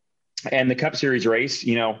 And the Cup Series race,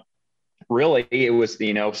 really it was,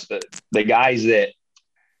 the guys that,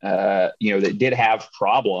 that did have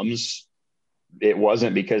problems. It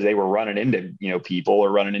wasn't because they were running into, people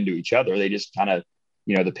or running into each other. They just kind of,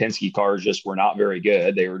 the Penske cars just were not very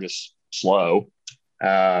good. They were just slow.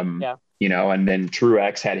 And then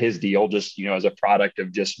Truex had his deal just, as a product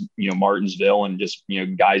of just, Martinsville and just,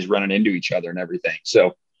 guys running into each other and everything.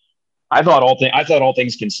 So I thought all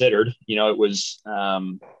things considered, it was,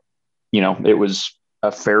 it was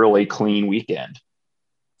a fairly clean weekend.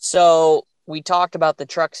 So we talked about the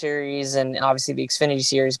Truck Series and obviously the Xfinity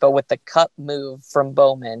Series, but with the Cup move from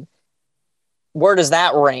Bowman, where does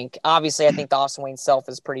that rank? Obviously, I think the Austin Wayne self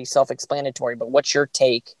is pretty self-explanatory, but what's your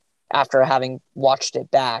take after having watched it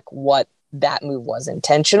back, what that move was,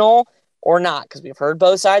 intentional or not? Because we've heard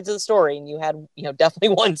both sides of the story, and you had, definitely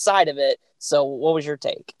one side of it. So what was your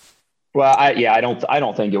take? Well, I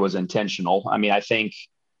don't think it was intentional. I mean, I think,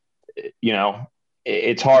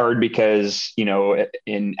 it's hard because,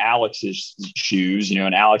 in Alex's shoes,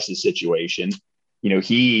 in Alex's situation,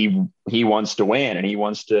 he wants to win, and he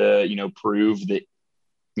wants to, prove that,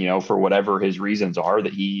 for whatever his reasons are,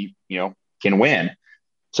 that he, can win.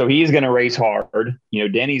 So he's going to race hard.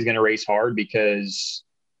 Denny's going to race hard because,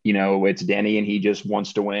 it's Denny, and he just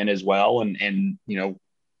wants to win as well. And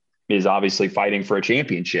is obviously fighting for a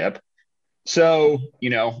championship. So,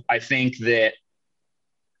 I think that,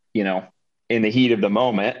 in the heat of the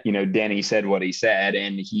moment, Denny said what he said,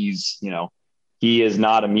 and he's, he is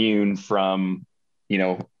not immune from,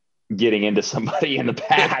 getting into somebody in the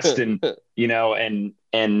past and,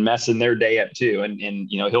 and messing their day up too. And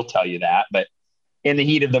he'll tell you that, but in the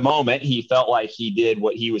heat of the moment, he felt like he did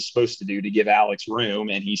what he was supposed to do to give Alex room,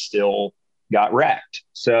 and he still got wrecked.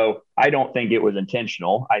 So I don't think it was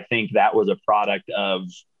intentional. I think that was a product of,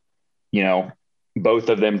 both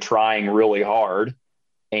of them trying really hard,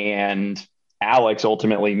 and Alex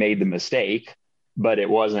ultimately made the mistake, but it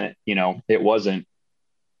wasn't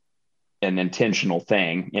an intentional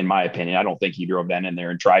thing, in my opinion. I don't think he drove Ben in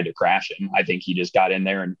there and tried to crash him. I think he just got in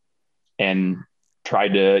there and tried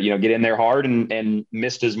to, get in there hard and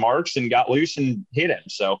missed his marks and got loose and hit him.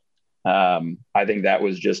 So I think that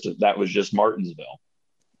was just Martinsville.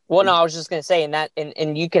 Well, no, I was just going to say,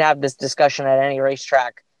 and you could have this discussion at any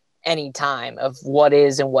racetrack, any time, of what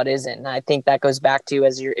is and what isn't. And I think that goes back to,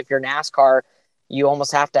 if you're NASCAR, you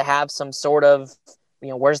almost have to have some sort of,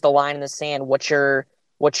 where's the line in the sand? What's your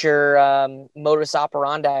modus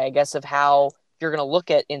operandi, I guess, of how you're going to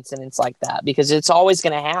look at incidents like that, because it's always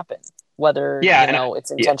going to happen, whether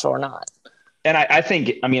it's intentional or not. And I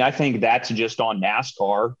think that's just on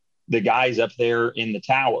NASCAR. The guys up there in the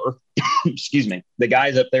tower, excuse me, the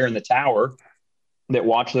guys up there in the tower that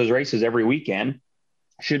watch those races every weekend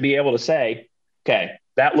should be able to say, okay,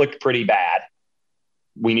 that looked pretty bad.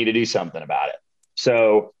 We need to do something about it.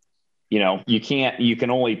 So, you can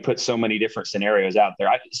only put so many different scenarios out there.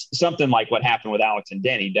 Something like what happened with Alex and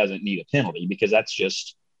Denny doesn't need a penalty because that's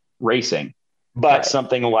just racing. But Right.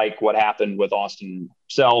 something like what happened with Austin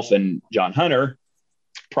Self and John Hunter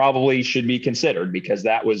probably should be considered because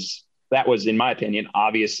that was, in my opinion,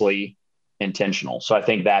 obviously intentional. So I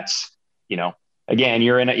think that's, again,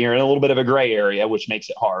 you're in a little bit of a gray area, which makes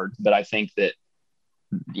it hard. But I think that,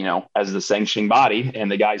 as the sanctioning body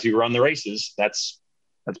and the guys who run the races, that's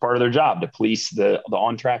part of their job to police the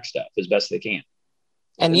on-track stuff as best they can.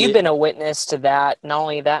 And you've been a witness to that, not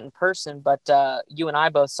only that in person, but you and I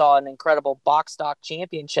both saw an incredible box stock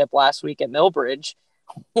championship last week at Millbridge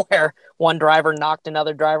where one driver knocked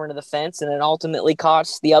another driver into the fence and it ultimately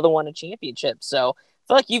cost the other one a championship. So I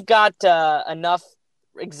feel like you've got enough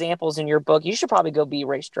examples in your book. You should probably go be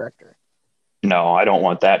race director. No, I don't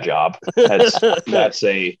want that job. That's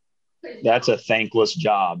a thankless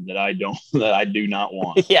job that I do not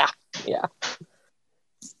want. Yeah.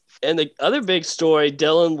 And the other big story,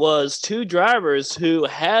 Dillon, was two drivers who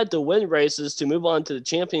had to win races to move on to the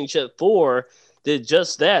championship 4 did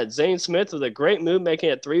just that. Zane Smith with a great move,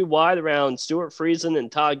 making it 3 wide around Stuart Friesen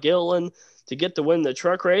and Todd Gilliland to get the win in the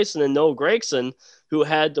truck race. And then Noel Gragson, who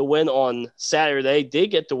had to win on Saturday,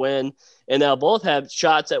 did get the win. And now both have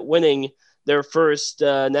shots at winning their first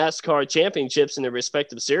NASCAR championships in their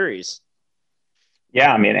respective series.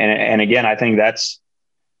 Yeah, I mean, and again, I think that's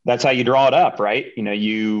how you draw it up, right?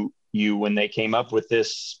 You when they came up with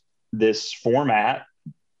this format,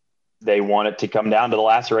 they want it to come down to the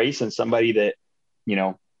last race, and somebody that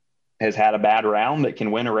has had a bad round that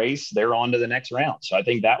can win a race, they're on to the next round. So I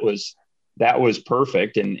think that was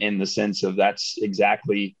perfect in the sense of that's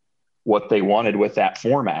exactly what they wanted with that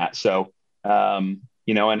format. So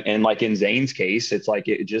and like in Zane's case, it's like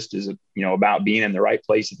it just is about being in the right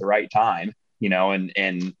place at the right time,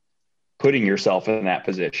 and putting yourself in that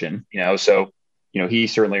position, so, he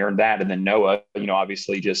certainly earned that. And then Noah,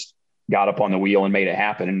 obviously just got up on the wheel and made it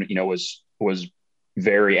happen. And, was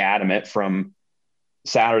very adamant from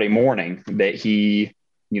Saturday morning that he,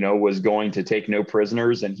 was going to take no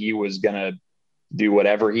prisoners and he was going to do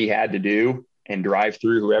whatever he had to do and drive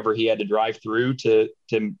through whoever he had to drive through to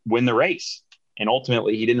win the race. And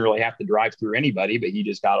ultimately he didn't really have to drive through anybody, but he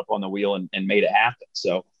just got up on the wheel and made it happen.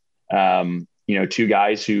 So, two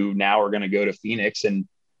guys who now are going to go to Phoenix and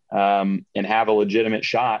have a legitimate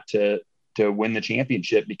shot to win the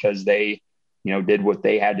championship because they, did what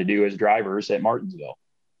they had to do as drivers at Martinsville.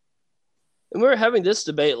 And we were having this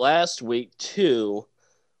debate last week too.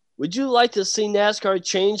 Would you like to see NASCAR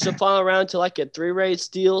change the final round to like a 3-race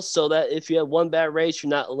deal so that if you have one bad race, you're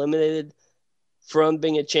not eliminated from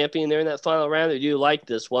being a champion there in that final round? Or do you like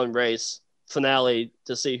this 1-race finale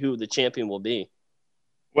to see who the champion will be?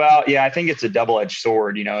 Well, yeah, I think it's a double-edged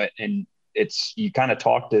sword, and you kind of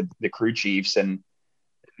talk to the crew chiefs and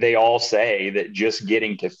they all say that just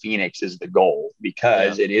getting to Phoenix is the goal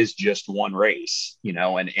because it is just one race,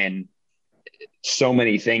 and so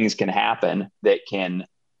many things can happen that can,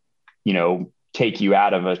 take you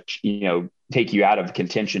out of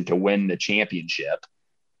contention to win the championship,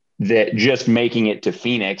 that just making it to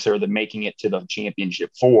Phoenix or making it to the championship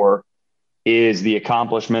 4 is the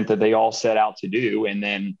accomplishment that they all set out to do. And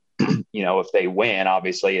then, if they win,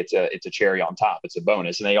 obviously it's a cherry on top. It's a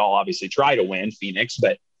bonus. And they all obviously try to win Phoenix,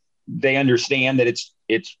 but they understand that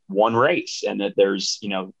it's one race and that there's,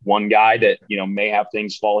 one guy that, may have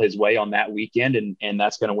things fall his way on that weekend and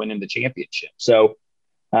that's going to win in the championship. So,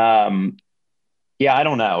 I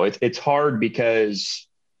don't know. It's hard because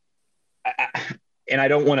I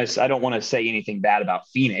don't want to say anything bad about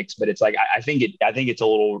Phoenix, but it's like, I think it's a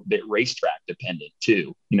little bit racetrack dependent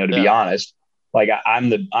too, to be honest. Like I'm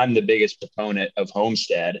the biggest proponent of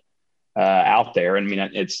Homestead out there. And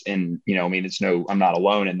I'm not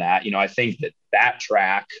alone in that. I think that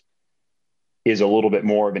track is a little bit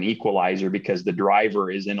more of an equalizer because the driver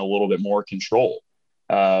is in a little bit more control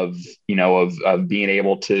of being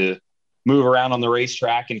able to move around on the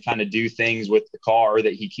racetrack and kind of do things with the car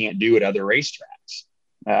that he can't do at other racetracks.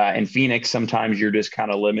 In Phoenix, sometimes you're just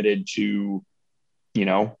kind of limited to,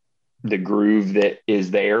 the groove that is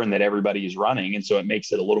there and that everybody is running. And so it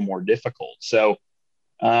makes it a little more difficult. So,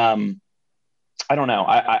 I don't know.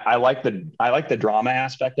 I like the drama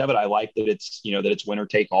aspect of it. I like that it's winner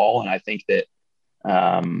take all. And I think that,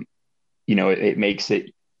 it makes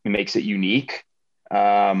it unique.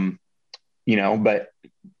 But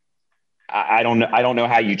I don't know. I don't know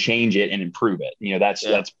how you change it and improve it. You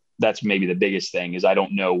know, that's maybe the biggest thing is I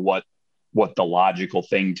don't know what the logical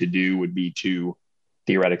thing to do would be to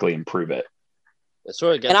theoretically improve it. It's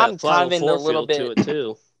sort of got And that I'm kind of in Final a little Four bit feel to it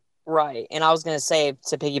too. right. And I was going to say,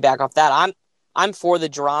 to piggyback off that, I'm for the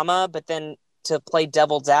drama, but then to play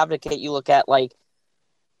devil's advocate, you look at like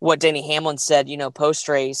what Denny Hamlin said, you know, post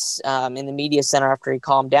race in the media center after he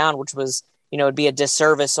calmed down, which was, you know, it'd be a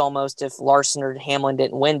disservice almost if Larson or Hamlin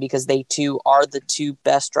didn't win because they two are the two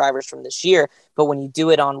best drivers from this year. But when you do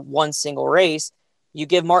it on one single race, you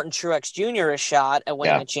give Martin Truex Jr. a shot at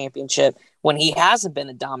winning a championship when he hasn't been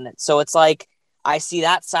a dominant. So it's like, I see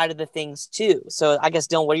that side of the things too. So I guess,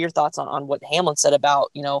 Dylan, what are your thoughts on what Hamlin said about,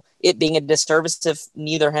 you know, it being a disservice if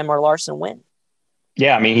neither him or Larson win?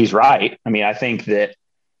 Yeah, I mean, he's right. I mean, honestly,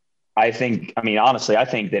 I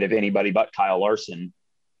think that if anybody but Kyle Larson,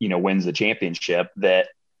 you know, wins the championship, that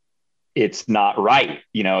it's not right,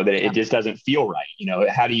 you know, that it just doesn't feel right. You know,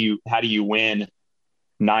 how do you win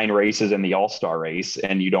 9 races in the All-Star race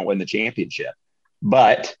and you don't win the championship?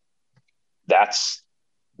 But that's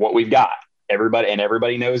what we've got.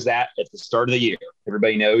 Everybody knows that at the start of the year.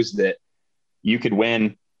 Everybody knows that you could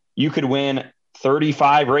win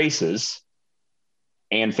 35 races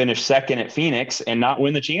and finish second at Phoenix and not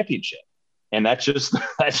win the championship. And that's just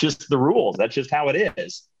the rules. That's just how it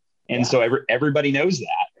is. And so everybody knows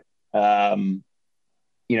that.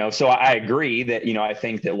 You know, so I agree that, you know, I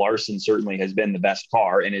think that Larson certainly has been the best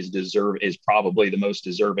car and is probably the most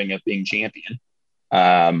deserving of being champion.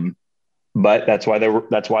 But that's why they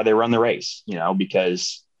run the race, you know,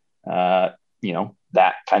 because, you know,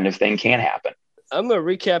 that kind of thing can happen. I'm going to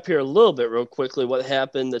recap here a little bit real quickly what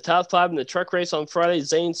happened. The top 5 in the truck race on Friday,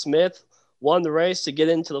 Zane Smith won the race to get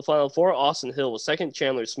into the Final Four. Austin Hill was second.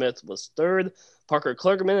 Chandler Smith was third. Parker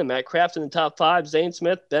Kligerman and Matt Crafton in the top 5. Zane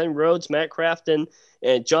Smith, Ben Rhodes, Matt Crafton,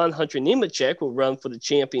 and John Hunter Nemechek will run for the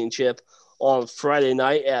championship on Friday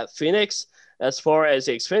night at Phoenix. As far as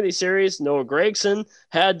the Xfinity Series, Noah Gragson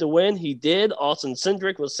had to win. He did. Austin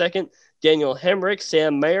Cindric was second. Daniel Hemrick,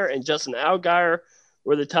 Sam Mayer, and Justin Allgaier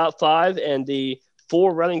were the top 5. And the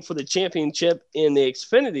 4 running for the championship in the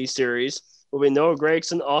Xfinity Series will be Noah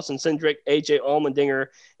Gragson, Austin Cindric, AJ Allmendinger,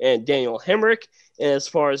 and Daniel Hemrick. And as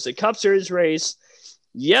far as the Cup Series race,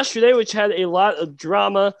 yesterday, which had a lot of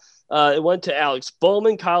drama, it went to Alex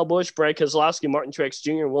Bowman, Kyle Busch, Brad Keselowski, Martin Truex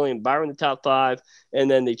Jr., and William Byron in the top 5. And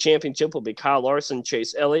then the championship will be Kyle Larson,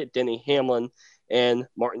 Chase Elliott, Denny Hamlin, and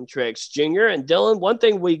Martin Truex Jr. And Dylan, one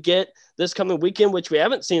thing we get this coming weekend, which we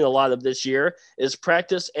haven't seen a lot of this year, is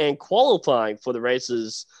practice and qualifying for the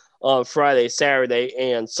races on Friday, Saturday,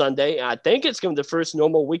 and Sunday. I think it's going to be the first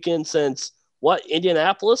normal weekend since,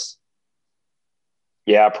 Indianapolis?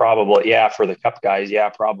 Yeah, probably. Yeah, for the Cup guys. Yeah,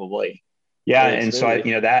 probably. Yeah, and so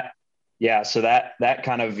so that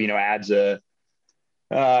kind of, you know, adds a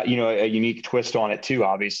unique twist on it too.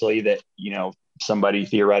 Obviously, that, you know, somebody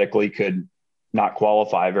theoretically could not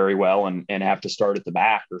qualify very well and have to start at the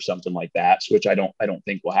back or something like that, which I don't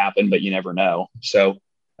think will happen, but you never know. So,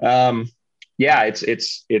 it's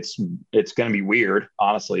going to be weird,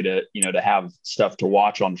 honestly, to have stuff to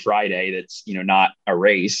watch on Friday that's, you know, not a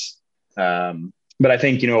race. But I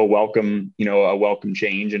think, you know, a welcome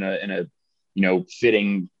change and a you know,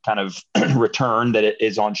 fitting kind of return that it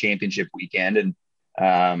is on championship weekend.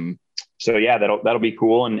 And so, yeah, that'll be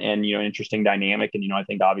cool and, you know, interesting dynamic. And, you know, I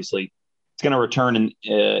think obviously it's going to return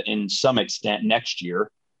in some extent next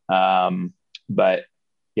year. But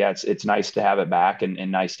yeah, it's nice to have it back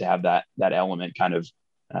and nice to have that element kind of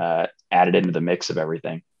added into the mix of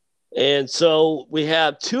everything. And so we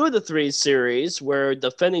have 2 of the 3 series where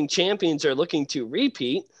defending champions are looking to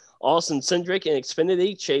repeat. Austin Cindric in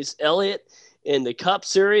Xfinity, Chase Elliott in the Cup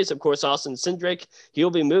Series. Of course, Austin Cindric,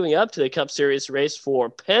 he'll be moving up to the Cup Series race for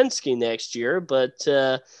Penske next year. But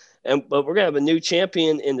we're going to have a new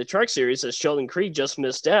champion in the Truck Series as Sheldon Creed just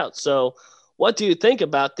missed out. So what do you think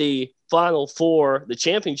about the Final 4, the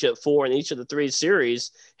championship 4 in each of the 3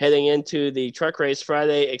 series heading into the truck race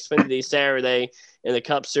Friday, Xfinity Saturday, and the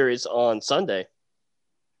Cup Series on Sunday?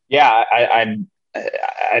 Yeah, I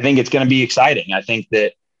think it's going to be exciting. I think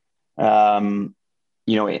that,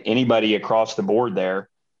 you know, anybody across the board there,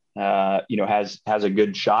 you know, has a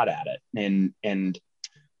good shot at it. And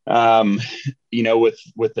you know,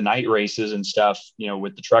 with the night races and stuff, you know,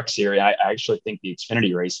 with the truck series, I actually think the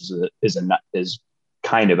Xfinity races is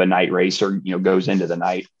kind of a night race, or, you know, goes into the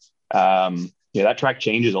night. You know, that track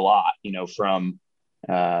changes a lot, you know, from,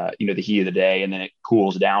 you know, the heat of the day, and then it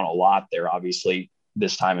cools down a lot there, obviously,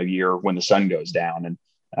 this time of year when the sun goes down,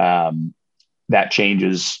 and that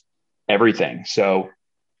changes everything. So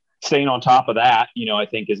staying on top of that, I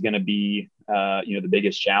think is going to be, the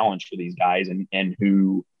biggest challenge for these guys, and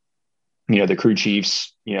who, the crew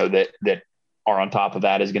chiefs, that are on top of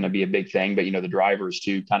that is going to be a big thing. But, the drivers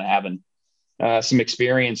too, kind of having some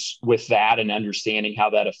experience with that and understanding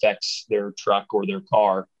how that affects their truck or their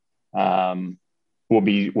car will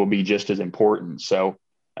be just as important. So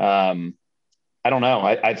I don't know.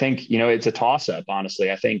 I think, it's a toss up,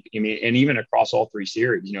 honestly. I think, and even across all three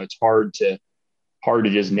series, it's hard to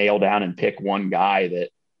just nail down and pick one guy that,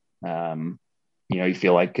 you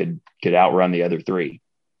feel like could outrun the other three.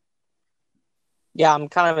 Yeah, I'm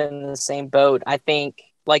kind of in the same boat. I think,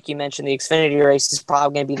 like you mentioned, the Xfinity race is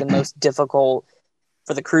probably going to be the most difficult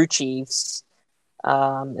for the crew chiefs,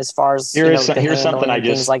 as far as here's something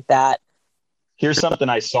things like that. Here's something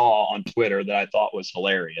I saw on Twitter that I thought was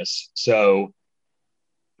hilarious. So,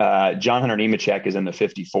 John Hunter Nemechek is in the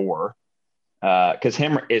 54. Because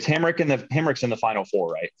Hemrick's in the final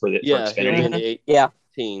four, right? For Xfinity. Yeah.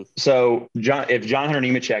 Team. So if John Hunter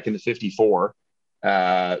Nemechek in the 54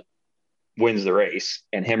 wins the race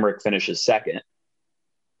and Hemrick finishes second,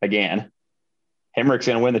 again, Hemrick's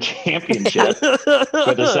going to win the championship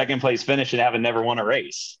with a second place finish and having never won a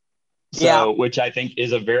race. So, which I think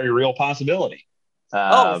is a very real possibility.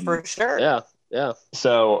 For sure. Yeah.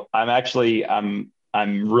 So I'm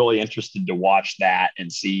really interested to watch that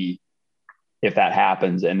and see if that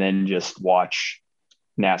happens, and then just watch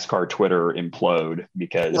NASCAR Twitter implode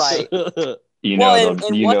because they'll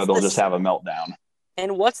just have a meltdown.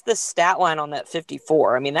 And what's the stat line on that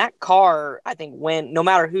 54? I mean, that car, I think, no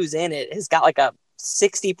matter who's in it, has got like a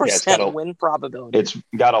 60% win probability. It's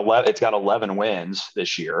got 11 wins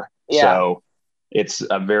this year. Yeah. So it's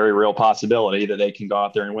a very real possibility that they can go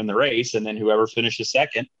out there and win the race, and then whoever finishes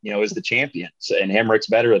second, is the champion. So, and Hemrick's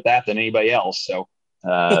better at that than anybody else. So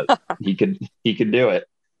he could do it.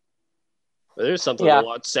 Well, there's something to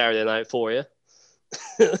watch Saturday night for you.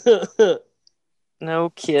 No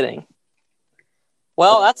kidding.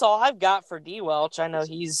 Well, that's all I've got for D. Welch. I know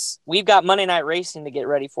we've got Monday Night Racing to get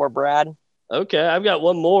ready for, Brad. Okay, I've got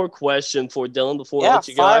one more question for Dillon before I let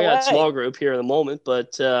you go. I got a small group here in a moment,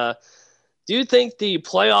 but do you think the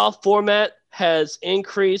playoff format has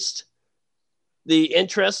increased the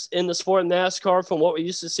interest in the sport of NASCAR from what we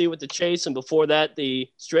used to see with the chase, and before that, the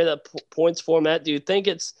straight-up points format? Do you think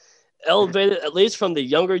it's elevated, at least from the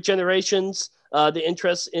younger generations, the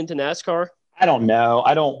interest into NASCAR? I don't know.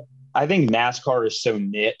 I think NASCAR is so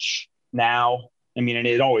niche now. I mean, and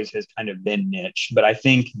it always has kind of been niche, but I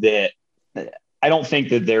don't think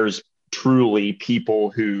that there's truly people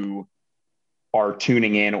who are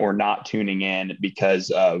tuning in or not tuning in because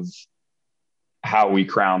of how we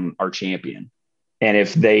crown our champion. And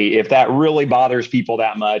if that really bothers people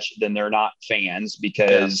that much, then they're not fans,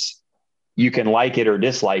 because you can like it or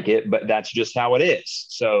dislike it, but that's just how it is.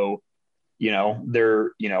 So,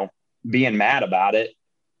 they're, being mad about it,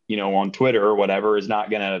 on Twitter or whatever is not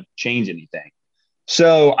going to change anything.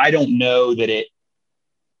 So I don't know that it,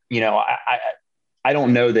 I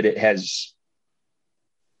don't know that it has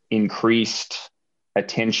increased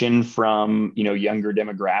attention from, younger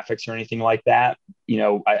demographics or anything like that.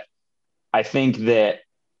 I think the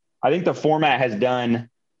format has done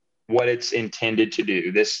what it's intended to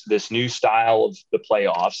do. This new style of the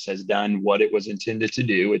playoffs has done what it was intended to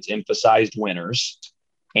do. It's emphasized winners.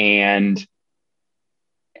 And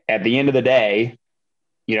at the end of the day,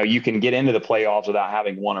 you can get into the playoffs without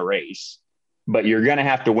having won a race, but you're going to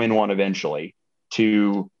have to win one eventually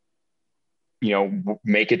to,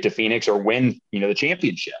 make it to Phoenix or win, the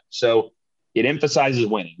championship. So it emphasizes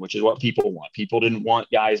winning, which is what people want. People didn't want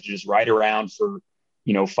guys to just ride around for,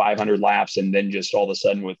 500 laps and then just all of a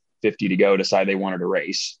sudden with 50 to go decide they wanted to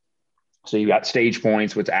race. So you got stage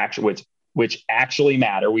points, which actually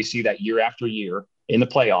matter. We see that year after year in the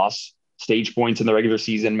playoffs. Stage points in the regular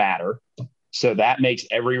season matter. So that makes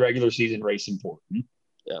every regular season race important.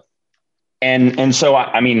 Yeah. And so,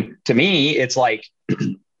 I mean, to me, it's like,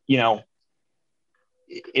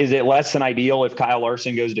 is it less than ideal if Kyle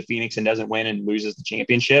Larson goes to Phoenix and doesn't win and loses the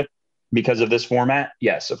championship because of this format?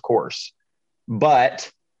 Yes, of course.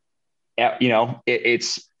 But,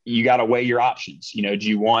 it's, you got to weigh your options. Do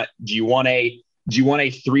you want a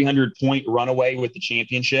 300 point runaway with the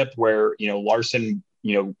championship where, Larson,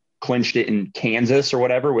 clinched it in Kansas or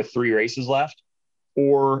whatever with 3 races left?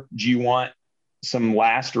 Or do you want some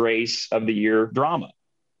last race of the year drama?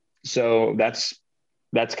 So that's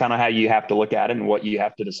kind of how you have to look at it and what you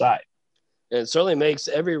have to decide. And it certainly makes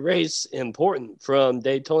every race important, from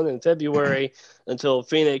Daytona in February until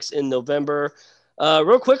Phoenix in November.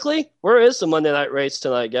 Real quickly, where is the Monday night race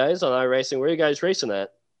tonight, guys, on iRacing? Where are you guys racing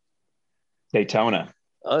at? Daytona.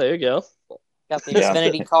 Oh, there you go. Got the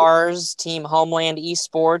Xfinity cars, Team Homeland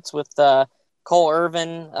Esports with Cole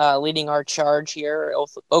Irvin leading our charge here,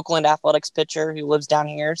 Oakland Athletics pitcher who lives down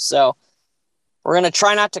here. So we're going to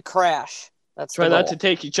try not to crash. That's try not to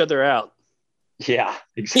take each other out. Yeah,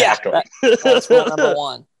 exactly. Yeah, that's rule number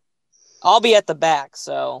one. I'll be at the back,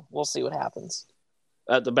 so we'll see what happens.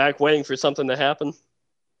 At the back waiting for something to happen?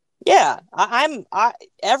 Yeah, I'm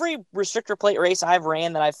every restrictor plate race I've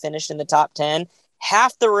ran that I've finished in the top 10,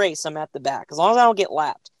 half the race I'm at the back. As long as I don't get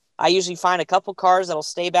lapped. I usually find a couple cars that'll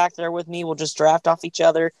stay back there with me. We'll just draft off each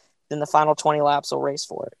other. Then the final 20 laps will race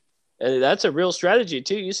for it. And that's a real strategy,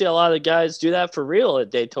 too. You see a lot of guys do that for real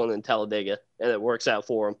at Daytona and Talladega, and it works out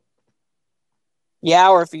for them. Yeah,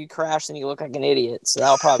 or if you crash, then you look like an idiot. So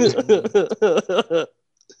that'll probably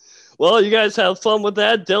Well, you guys have fun with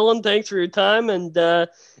that. Dillon, thanks for your time, and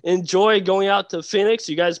enjoy going out to Phoenix.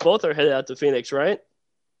 You guys both are headed out to Phoenix, right?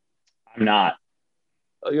 I'm not.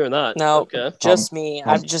 Oh, you're not? No, okay. Just me.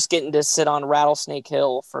 I'm just getting to sit on Rattlesnake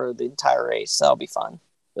Hill for the entire race. So that'll be fun.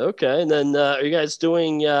 Okay, and then are you guys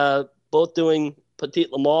both doing Petit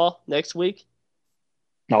Le Mans next week?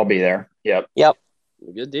 I'll be there. Yep.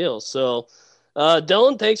 Good deal. So,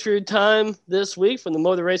 Dillon, thanks for your time this week from the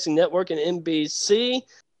Motor Racing Network and NBC.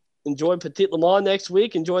 Enjoy Petit Le Mans next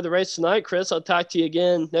week. Enjoy the race tonight. Chris, I'll talk to you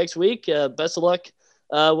again next week. Best of luck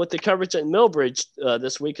with the coverage at Millbridge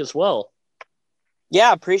this week as well.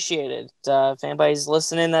 Yeah, appreciate it. If anybody's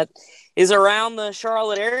listening that is around the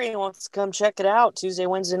Charlotte area and wants to come check it out, Tuesday,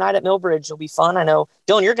 Wednesday night at Millbridge. It'll be fun. I know,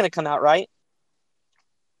 Dillon, you're going to come out, right?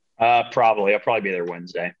 Probably. I'll probably be there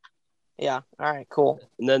Wednesday. Yeah. All right, cool.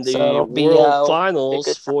 And then the World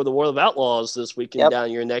Finals for the World of Outlaws this weekend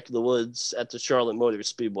down your neck of the woods at the Charlotte Motor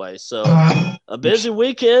Speedway. So a busy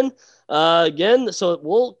weekend. Again, so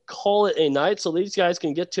we'll call it a night so these guys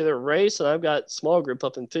can get to their race. And I've got small group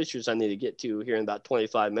up in Fishers I need to get to here in about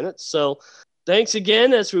 25 minutes. So thanks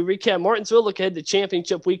again as we recap Martinsville. Look ahead to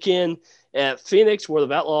championship weekend at Phoenix, World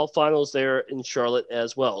of Outlaw Finals there in Charlotte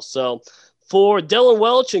as well. So for Dillon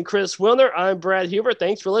Welch and Chris Wilner, I'm Brad Huber.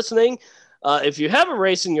 Thanks for listening. If you have a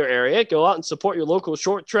race in your area, go out and support your local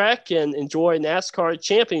short track and enjoy NASCAR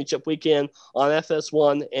Championship Weekend on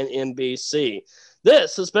FS1 and NBC.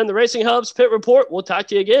 This has been the Racing Hub's Pit Report. We'll talk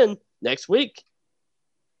to you again next week.